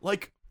died.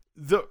 Like,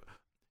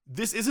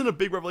 this isn't a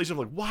big revelation of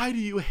like, why do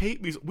you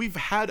hate me? We've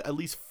had at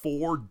least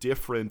 4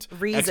 different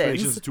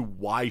explanations as to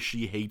why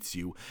she hates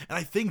you. And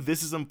I think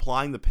this is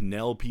implying that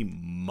Penelope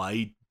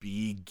might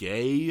be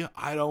gay.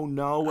 I don't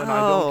know, and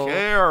I don't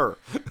care.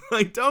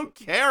 I don't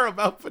care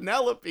about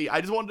Penelope. I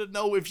just wanted to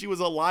know if she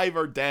was alive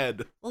or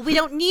dead. Well, we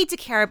don't need to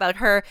care about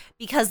her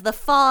because the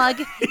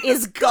fog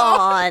is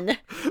gone.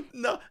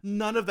 No,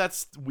 none of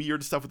that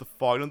weird stuff with the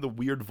fog, none of the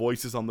weird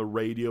voices on the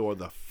radio or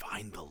the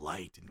find the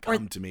light and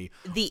come to me.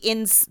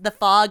 The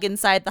fog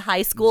inside the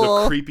high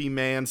school. The creepy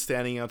man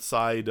standing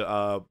outside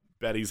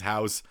Betty's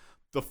house.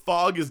 The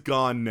fog is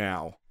gone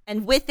now.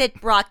 And with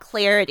it brought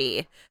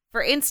clarity.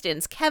 For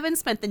instance, Kevin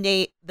spent the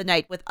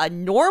night with a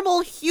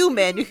normal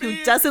human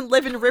who doesn't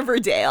live in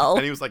Riverdale.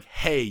 And he was like,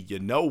 hey, you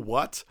know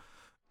what?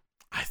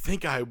 I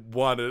think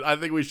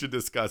we should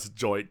discuss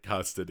joint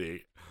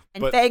custody.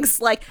 And Fang's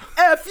like,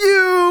 F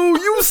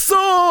you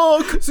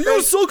suck!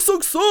 You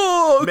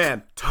suck!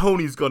 Man,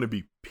 Tony's gonna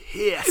be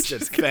pissed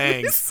at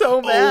Fang.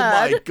 So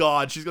mad. Oh my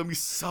god, she's gonna be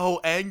so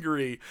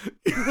angry.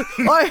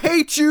 I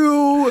hate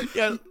you!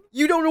 Yeah.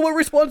 You don't know what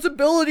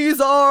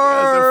responsibilities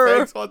are.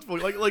 Yeah, responsible.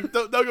 Like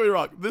don't get me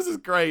wrong. This is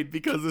great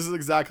because this is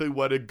exactly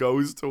what it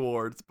goes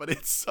towards. But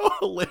it's so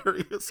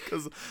hilarious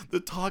because the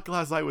talk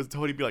last night was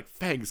Tony be like,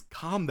 "Fangs,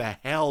 calm the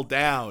hell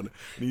down,"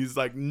 and he's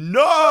like,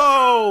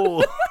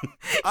 "No,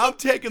 I'm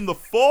taking the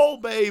fall,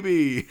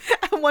 baby."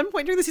 At one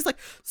point during this, he's like,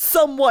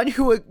 "Someone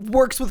who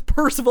works with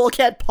Percival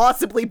can't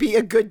possibly be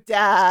a good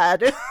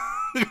dad."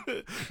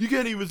 You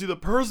can't even see the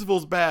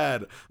Percival's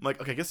bad. I'm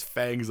like, okay, I guess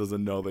Fangs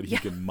doesn't know that he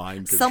can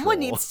mind control. Someone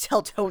needs to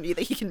tell Tony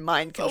that he can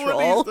mind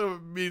control.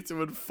 Someone needs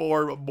to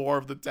inform more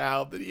of the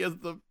town that he has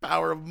the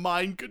power of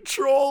mind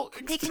control.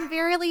 They can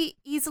very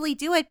easily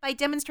do it by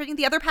demonstrating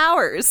the other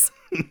powers.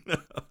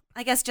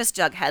 I guess just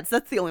Jughead's.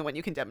 That's the only one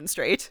you can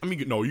demonstrate. I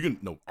mean,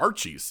 no,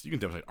 Archie's. You can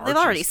demonstrate Archie's.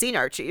 They've already seen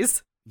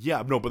Archie's.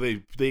 Yeah, no, but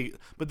they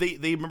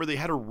remember they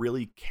had to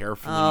really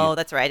carefully. Oh,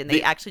 that's right, and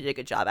they actually did a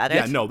good job at it.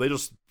 Yeah, no, they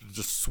just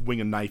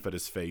swing a knife at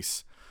his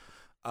face.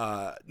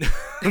 Maybe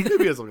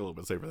it's a little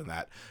bit safer than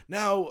that.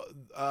 Now,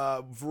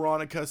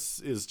 Veronica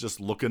is just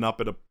looking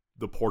up at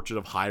the portrait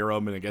of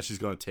Hiram, and I guess she's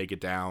going to take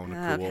it down.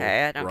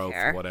 Okay, I don't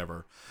care.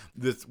 Whatever.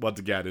 This once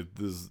again,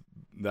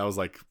 that was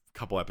like a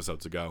couple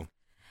episodes ago.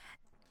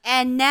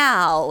 And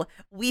now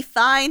we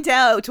find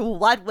out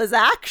what was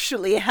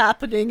actually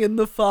happening in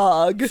the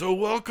fog. So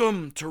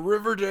welcome to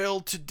Riverdale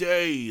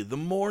Today, the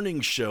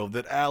morning show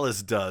that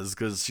Alice does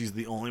because she's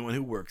the only one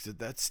who works at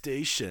that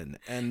station.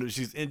 And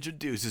she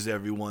introduces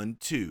everyone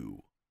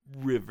to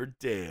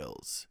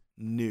Riverdale's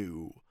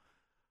new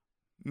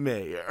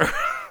mayor.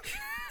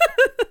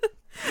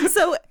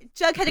 So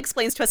Jughead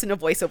explains to us in a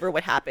voiceover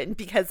what happened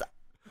because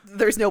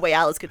there's no way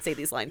Alice could say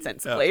these lines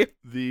sensibly.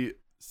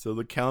 So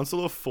the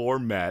Council of Four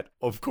met,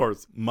 of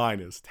course,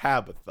 minus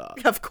Tabitha.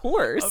 Of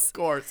course. Of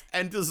course.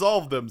 And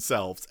dissolved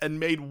themselves and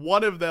made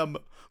one of them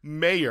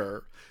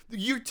mayor.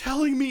 You're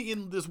telling me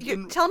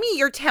You're telling me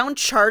your town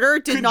charter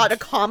did not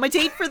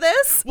accommodate for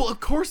this? Well,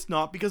 of course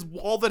not, because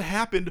all that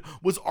happened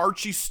was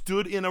Archie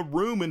stood in a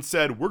room and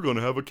said, we're going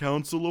to have a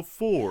council of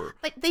four.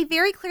 But they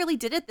very clearly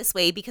did it this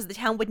way because the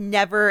town would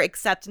never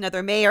accept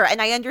another mayor,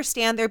 and I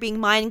understand they're being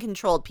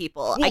mind-controlled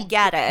people. Well, I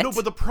get it. No,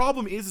 but the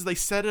problem is they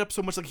set it up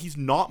so much like he's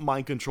not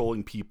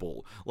mind-controlling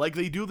people. Like,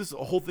 they do this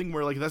whole thing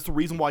where, like, that's the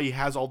reason why he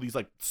has all these,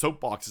 like,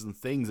 soapboxes and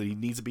things and he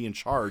needs to be in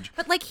charge.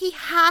 But, like, he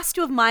has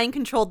to have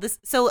mind-controlled this.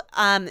 So,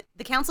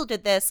 the council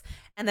did this,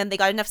 and then they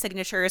got enough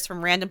signatures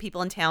from random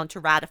people in town to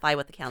ratify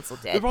what the council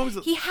did.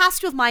 He has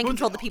to have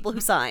mind-controlled the people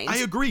who signed. I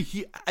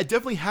agree. I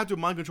definitely had to have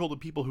mind-controlled the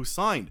people who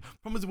signed. The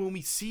problem is when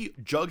we see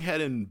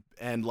Jughead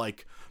and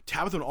like,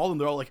 Tabitha and all of them,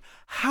 they're all like,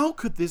 how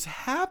could this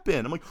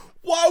happen? I'm like,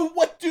 whoa,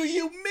 what do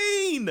you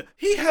mean?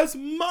 He has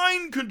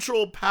mind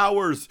control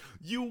powers,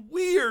 you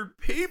weird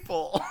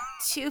people.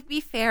 To be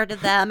fair to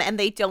them, and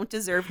they don't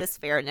deserve this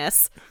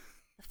fairness,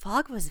 the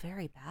fog was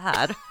very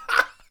bad.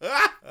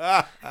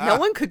 No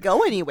one could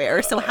go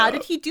anywhere, so how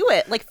did he do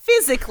it? Like,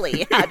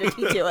 physically, how did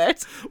he do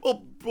it?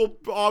 Well,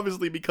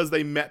 obviously because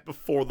they met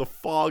before the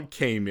fog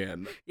came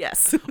in.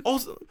 Yes.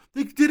 Also,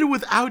 they did it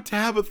without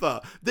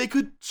Tabitha. They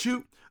could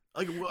shoot.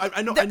 Like,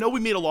 I know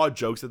we made a lot of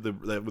jokes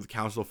that with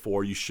Council of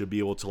Four you should be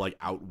able to like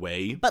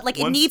outweigh, but like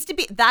it needs to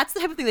be. That's the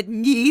type of thing that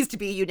needs to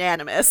be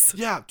unanimous.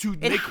 Yeah,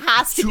 it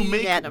has to be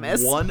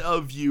unanimous. One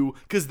of you,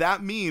 because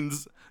that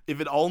means if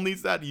it all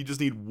needs that, you just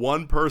need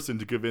one person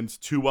to convince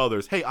two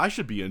others. Hey, I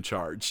should be in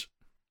charge.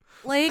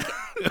 Like,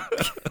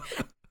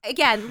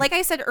 again, like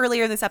I said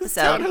earlier in this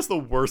episode, this town has the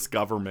worst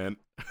government.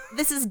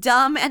 This is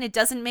dumb and it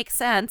doesn't make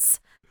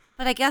sense.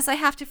 But I guess I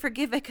have to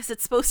forgive it because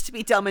it's supposed to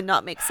be dumb and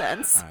not make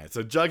sense. All right,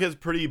 so Jughead's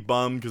pretty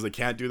bummed because they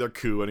can't do their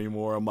coup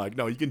anymore. I'm like,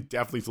 no, you can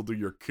definitely still do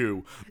your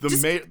coup.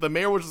 The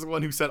mayor was just the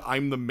one who said,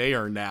 I'm the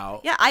mayor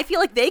now. Yeah, I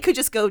feel like they could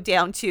just go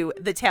down to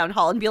the town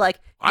hall and be like,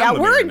 yeah,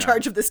 we're in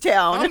charge of this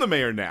town. I'm the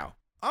mayor now.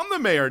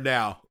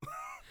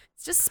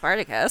 It's just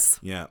Spartacus.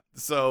 Yeah,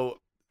 so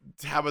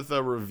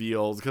Tabitha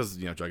reveals, because,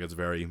 Jughead's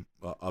very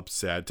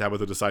upset,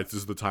 Tabitha decides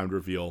this is the time to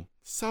reveal.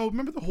 So,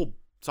 remember the whole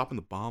stopping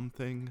the bomb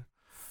thing?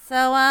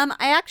 So, I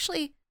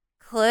actually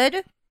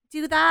could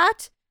do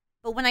that,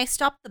 but when I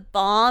stopped the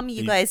bomb,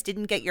 you guys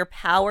didn't get your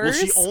powers.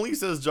 Well, she only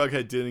says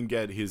Jughead didn't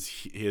get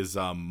his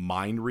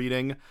mind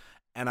reading,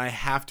 and I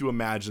have to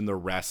imagine the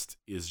rest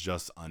is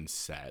just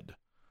unsaid.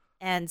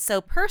 And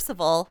so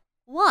Percival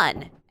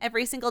won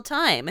every single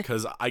time.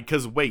 Because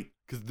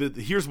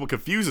here's what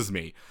confuses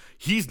me.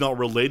 He's not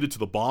related to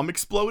the bomb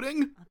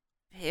exploding?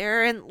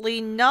 Apparently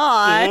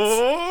not.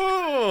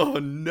 Oh,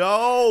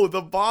 no.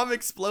 The bomb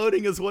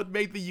exploding is what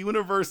made the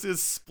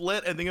universes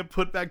split and then get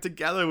put back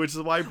together, which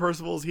is why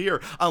Percival's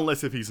here.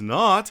 Unless if he's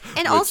not.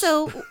 And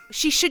also,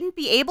 she shouldn't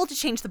be able to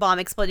change the bomb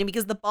exploding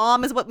because the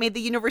bomb is what made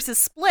the universes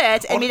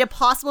split and made it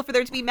possible for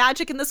there to be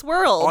magic in this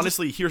world.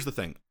 Honestly, here's the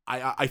thing.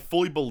 I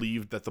fully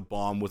believed that the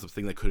bomb was a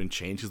thing that couldn't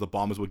change because the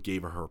bomb is what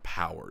gave her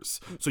powers.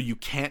 So you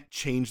can't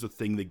change the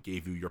thing that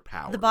gave you your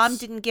powers. The bomb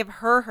didn't give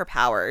her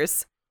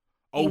powers.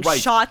 Oh,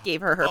 right. Shot gave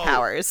her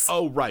powers.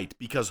 Oh, right.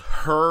 Because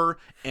her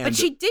and But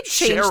she did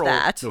change Cheryl,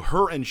 that. So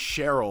her and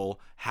Cheryl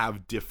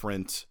have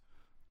different...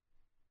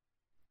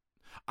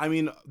 I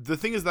mean, the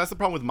thing is, that's the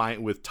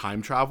problem with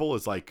time travel,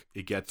 is like,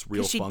 it gets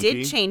real funky. She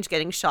did change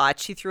getting shot.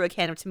 She threw a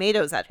can of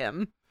tomatoes at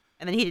him,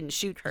 and then he didn't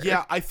shoot her.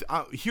 Yeah,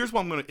 here's what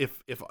I'm going to...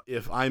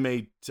 If I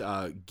may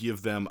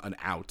give them an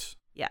out...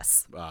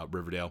 Yes.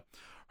 Riverdale.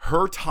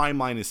 Her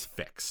timeline is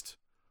fixed.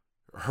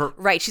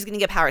 Right, she's going to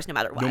get powers no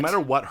matter what. No matter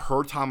what,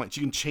 her timeline, she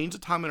can change the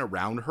timeline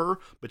around her,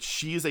 but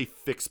she is a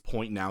fixed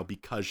point now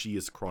because she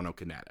is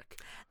chronokinetic.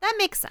 That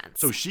makes sense.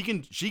 So she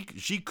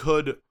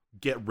could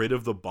get rid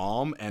of the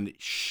bomb and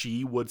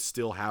she would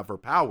still have her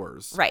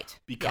powers. Right.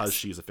 Because Yes.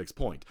 she's a fixed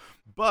point.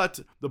 But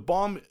the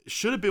bomb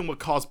should have been what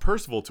caused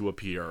Percival to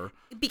appear.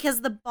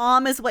 Because the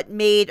bomb is what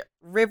made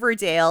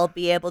Riverdale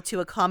be able to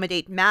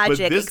accommodate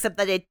magic, this- except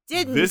that it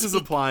didn't. This is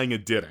implying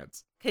it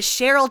didn't. Because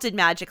Cheryl did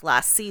magic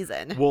last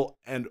season. Well,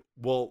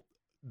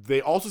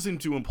 they also seem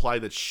to imply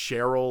that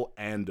Cheryl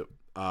and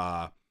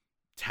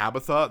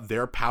Tabitha,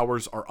 their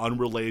powers are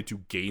unrelated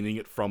to gaining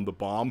it from the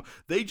bomb.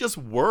 They just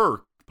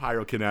were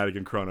pyrokinetic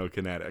and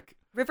chronokinetic.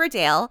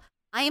 Riverdale,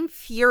 I am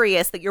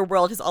furious that your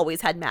world has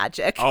always had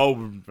magic. Oh,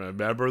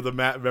 remember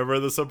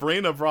the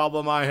Sabrina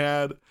problem I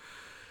had?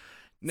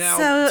 Now,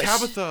 So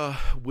Tabitha,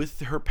 with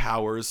her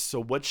powers,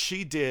 so what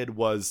she did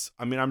was,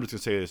 I mean, I'm just going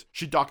to say this.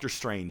 She Doctor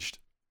Stranged.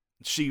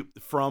 She,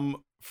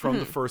 from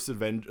the first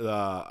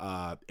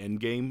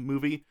Endgame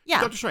movie,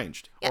 Yeah. Doctor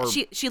Stranged. Yeah, or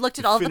she looked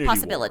at all the Infinity War,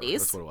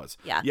 possibilities. that's what it was.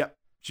 Yeah. Yep.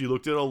 She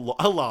looked at a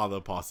lot of the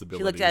possibilities.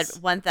 She looked at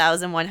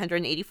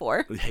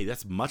 1,184. Hey,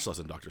 that's much less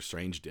than Doctor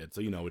Strange did,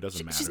 so it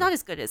doesn't matter. She's not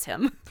as good as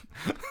him.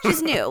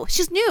 She's new.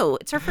 She's new.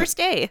 It's her first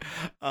day.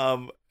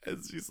 And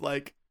she's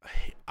like,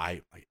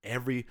 I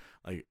did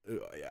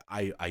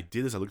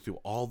this. I looked through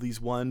all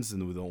these ones,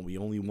 and we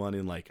only won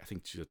in I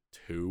think she's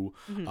 2.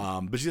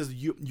 Mm-hmm. But she says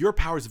your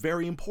power is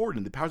very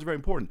important. The powers are very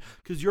important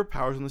because your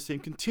power's on the same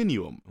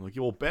continuum. I'm like,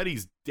 well,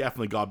 Betty's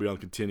definitely got to be on the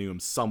continuum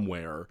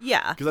somewhere.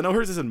 Yeah. Because I know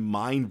hers isn't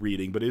mind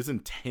reading, but it is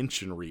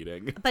intention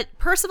reading But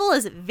Percival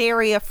is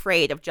very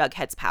afraid of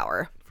Jughead's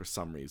power for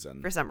some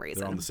reason. For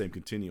They're on the same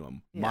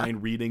continuum. Yeah.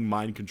 Mind reading,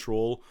 mind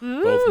control,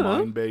 both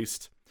mind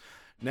based.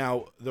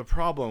 Now, the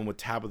problem with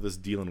Tabitha's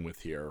dealing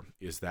with here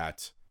is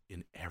that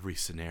in every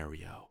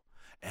scenario,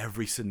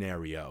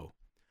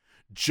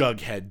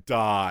 Jughead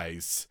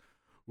dies.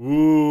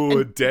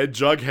 Ooh, dead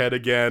Jughead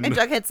again. And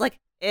Jughead's like,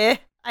 I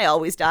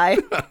always die.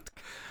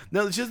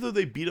 Now, it's just though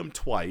they beat him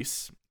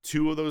twice.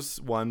 2 of those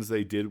ones,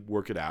 they did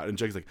work it out. And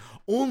Jughead's like,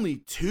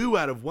 only 2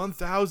 out of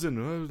 1,000.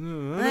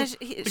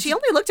 She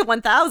only looked at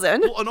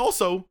 1,000. Well, and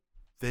also,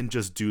 then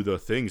just do the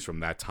things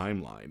from that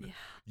timeline. Yeah.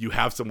 You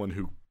have someone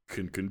who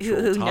can control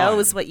Who time.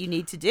 knows what you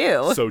need to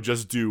do. So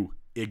just do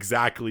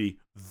exactly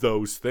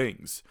those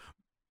things.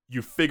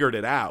 You figured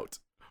it out.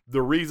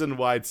 The reason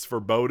why it's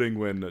foreboding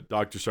when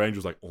Doctor Strange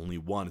was like only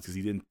 1 is because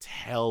he didn't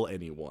tell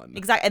anyone.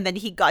 Exactly. And then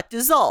he got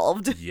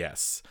dissolved.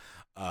 Yes.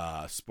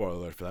 Spoiler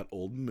alert for that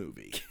old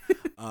movie.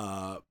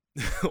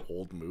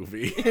 Old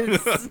movie.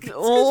 It's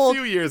old. A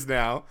few years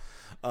now.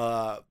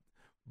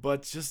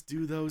 But just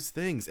do those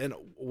things. And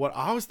what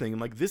I was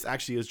thinking, this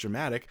actually is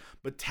dramatic,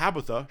 but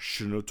Tabitha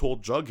shouldn't have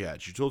told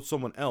Jughead. She told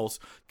someone else,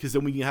 because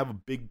then we can have a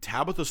big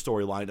Tabitha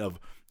storyline of,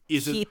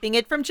 keeping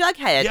it from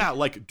Jughead.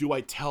 Yeah, do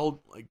I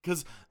tell,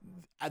 because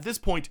at this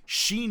point,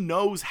 she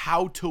knows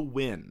how to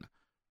win.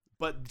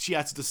 But she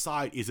has to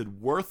decide, is it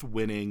worth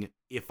winning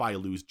if I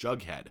lose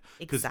Jughead?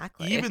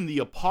 Exactly. Because even the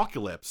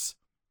apocalypse,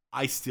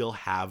 I still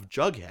have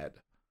Jughead.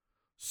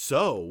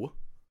 So,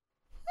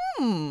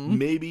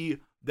 maybe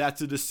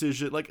that's a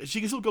decision. She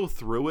can still go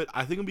through it.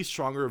 I think it'd be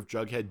stronger if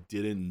Jughead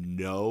didn't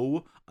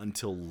know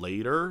until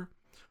later.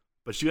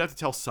 But she would have to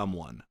tell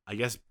someone. I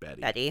guess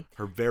Betty.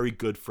 Her very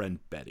good friend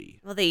Betty.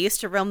 Well, they used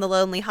to roam the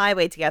lonely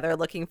highway together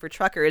looking for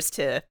truckers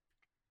to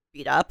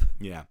beat up.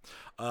 Yeah.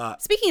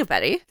 Speaking of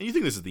Betty. And you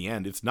think this is the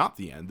end. It's not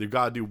the end. They've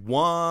got to do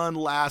one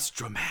last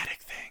dramatic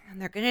thing. And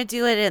they're going to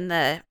do it in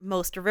the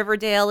most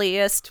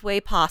Riverdale-iest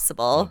way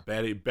possible.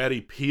 Betty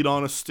peed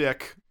on a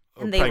stick.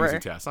 And pregnancy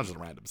test, not just a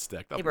random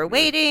stick. They were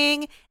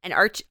waiting, and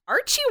Archie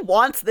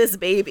wants this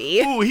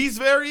baby. Ooh, he's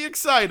very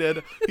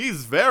excited.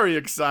 He's very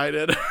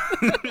excited.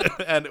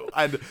 and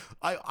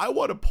I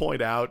want to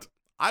point out,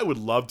 I would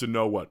love to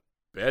know what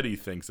Betty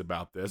thinks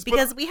about this.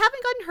 Because we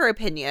haven't gotten her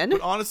opinion.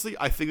 But honestly,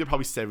 I think they're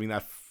probably saving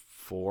that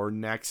for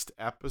next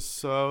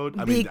episode.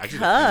 I mean,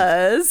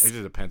 because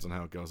it depends on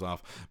how it goes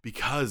off.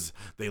 Because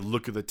they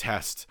look at the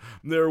test.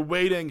 They're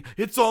waiting.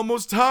 It's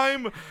almost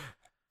time.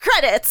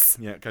 Credits.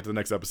 Yeah, cut to the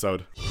next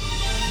episode.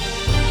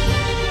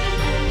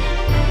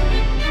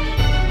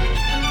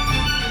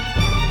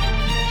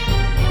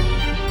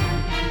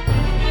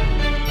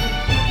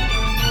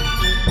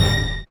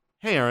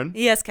 Hey, Aaron.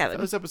 Yes, Kevin.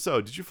 For this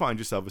episode, did you find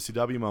yourself a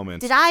CW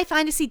moment? Did I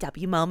find a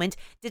CW moment?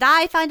 Did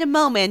I find a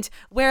moment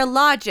where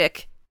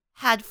logic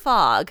had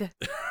fog?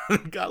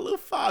 Got a little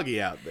foggy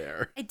out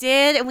there. I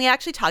did, and we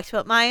actually talked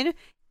about mine.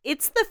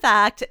 It's the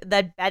fact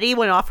that Betty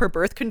went off her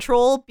birth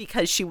control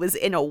because she was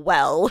in a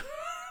well.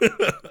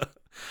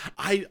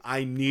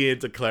 I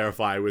needed to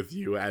clarify with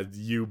you, as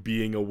you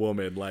being a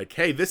woman,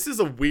 hey, this is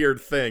a weird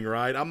thing,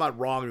 right? I'm not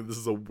wrong that this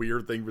is a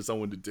weird thing for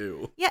someone to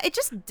do. Yeah, it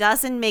just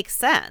doesn't make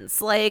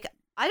sense.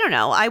 I don't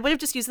know. I would have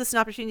just used this as an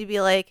opportunity to be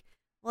like,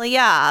 well,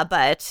 yeah,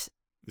 but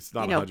it's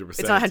not 100%.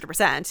 It's not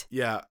 100%.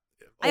 Yeah.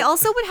 I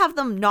also would have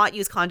them not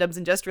use condoms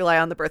and just rely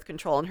on the birth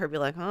control, and her be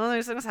like, oh,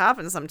 these things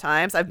happen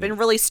sometimes. I've been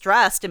really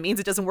stressed. It means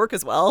it doesn't work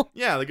as well.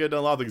 Yeah, they could have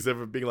done a lot of things, except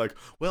for being like,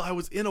 well, I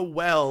was in a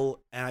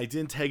well, and I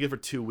didn't take it for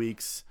 2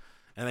 weeks,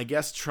 And I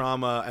guess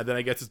trauma, and then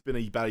I guess it's been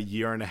about a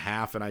year and a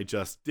half, and I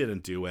just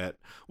didn't do it.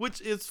 Which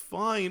is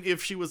fine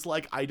if she was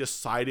like, I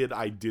decided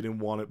I didn't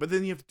want it. But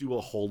then you have to do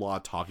a whole lot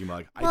of talking about,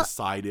 like, I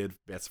decided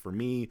that's for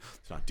me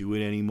to not do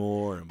it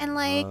anymore. And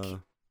like,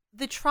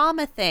 the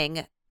trauma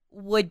thing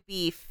would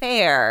be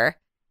fair,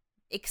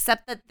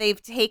 except that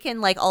they've taken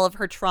like all of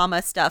her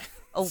trauma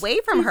stuff away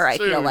from her, I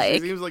feel like.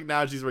 It seems like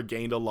now she's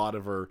regained a lot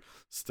of her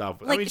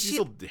stuff. Like, I mean, she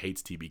still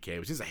hates TBK,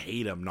 but she doesn't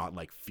hate him, not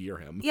like fear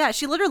him. Yeah,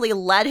 she literally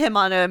led him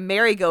on a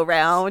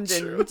merry-go-round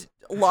and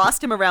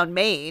lost him around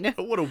Maine.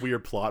 What a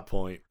weird plot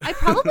point. I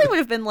probably would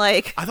have been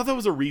like... I thought that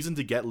was a reason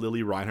to get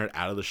Lily Reinhart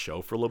out of the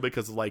show for a little bit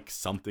because of like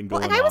something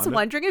going on. And I was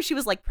wondering if she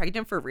was like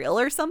pregnant for real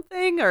or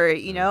something, or,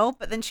 you know,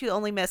 but then she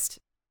only missed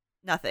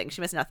nothing.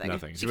 She missed nothing.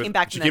 She came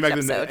back in the next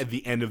episode. At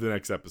the end of the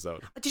next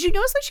episode. Did you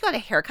notice that she got a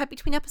haircut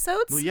between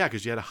episodes? Well, yeah,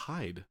 because she had to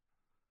hide.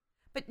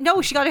 But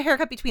no, she got a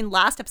haircut between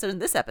last episode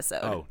and this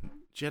episode. Oh,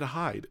 she had to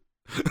hide.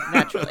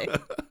 Naturally.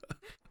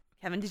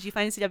 Kevin, did you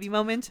find a CW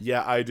moment?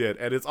 Yeah, I did.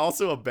 And it's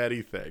also a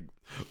Betty thing.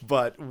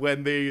 But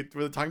when they're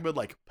talking about,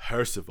 like,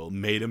 Percival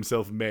made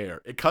himself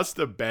mayor, it cuts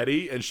to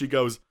Betty and she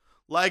goes,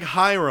 like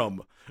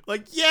Hiram.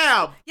 Like,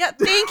 yeah. Yeah,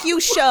 thank you,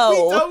 show.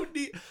 We don't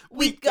need...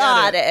 We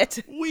got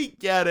it. We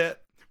get it.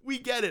 We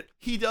get it.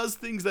 He does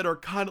things that are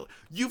kind of...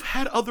 You've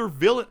had other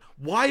villain.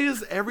 Why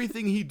does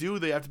everything he do,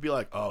 they have to be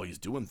like, oh, he's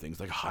doing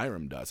things like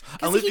Hiram does?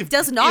 Because he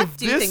does not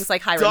do things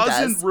like Hiram does. If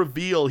this doesn't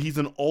reveal he's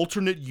an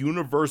alternate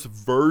universe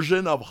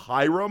version of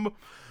Hiram,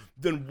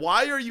 then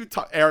why are you...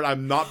 Aaron,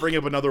 I'm not bringing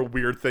up another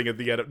weird thing at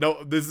the end.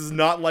 No, this is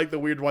not like the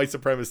weird white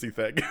supremacy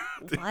thing.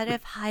 What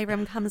if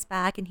Hiram comes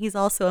back and he's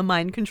also a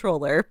mind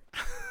controller?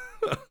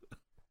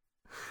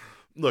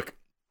 Look...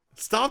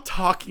 Stop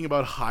talking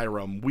about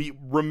Hiram. We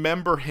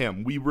remember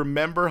him. We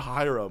remember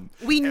Hiram.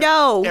 We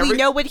know. We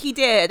know what he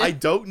did. I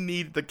don't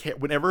need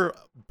whenever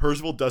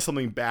Percival does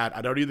something bad,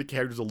 I don't need the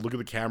characters to look at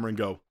the camera and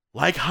go,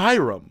 like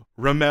Hiram.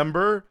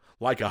 Remember?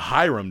 Like a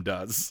Hiram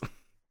does.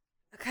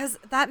 Because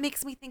that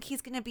makes me think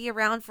he's going to be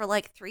around for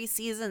like 3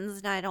 seasons,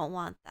 and I don't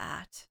want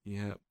that.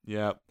 Yeah.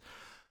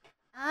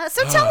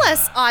 So tell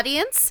us,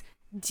 audience,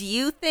 do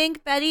you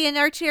think Betty and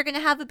Archie are going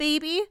to have a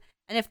baby?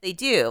 And if they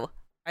do,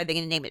 are they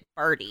going to name it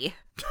Birdie?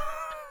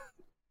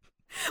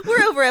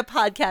 We're over at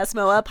Podcast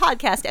MOA,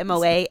 Podcast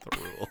MOA.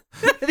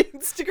 At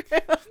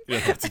Instagram. You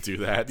don't have to do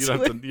that. You don't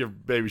have to, your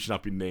baby should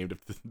not be named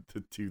if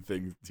the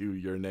two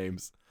your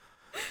names.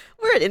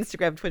 We're at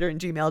Instagram, Twitter, and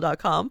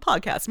gmail.com,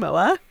 Podcast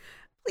MOA.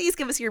 Please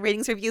give us your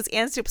ratings, reviews,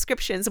 and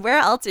subscriptions. Where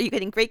else are you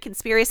getting great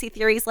conspiracy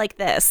theories like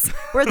this?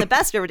 We're the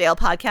best Riverdale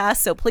podcast,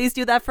 so please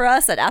do that for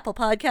us at Apple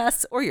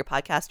Podcasts or your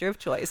podcaster of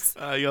choice.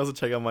 You also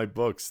check out my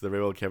books,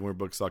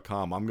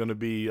 therealkevinweirdbooks.com. I'm going to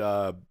be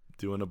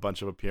doing a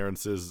bunch of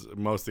appearances,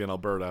 mostly in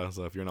Alberta,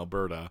 so if you're in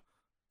Alberta,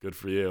 good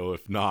for you.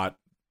 If not,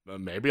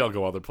 maybe I'll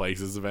go other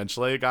places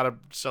eventually. I got to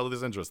show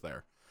this interest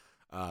there.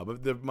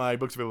 But my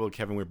books are available at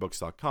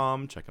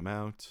kevinweirdbooks.com. Check them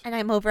out. And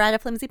I'm over at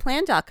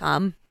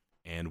aflimsyplan.com.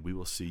 And we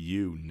will see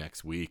you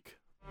next week.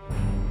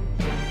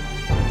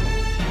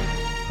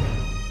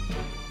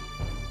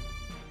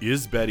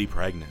 Is Betty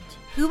pregnant?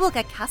 Who will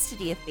get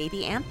custody of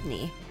baby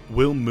Anthony?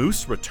 Will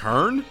Moose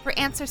return? For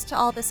answers to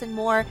all this and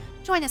more,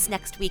 join us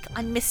next week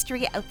on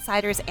Mystery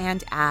Outsiders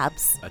and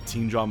Abs, a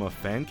teen drama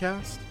fan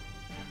cast?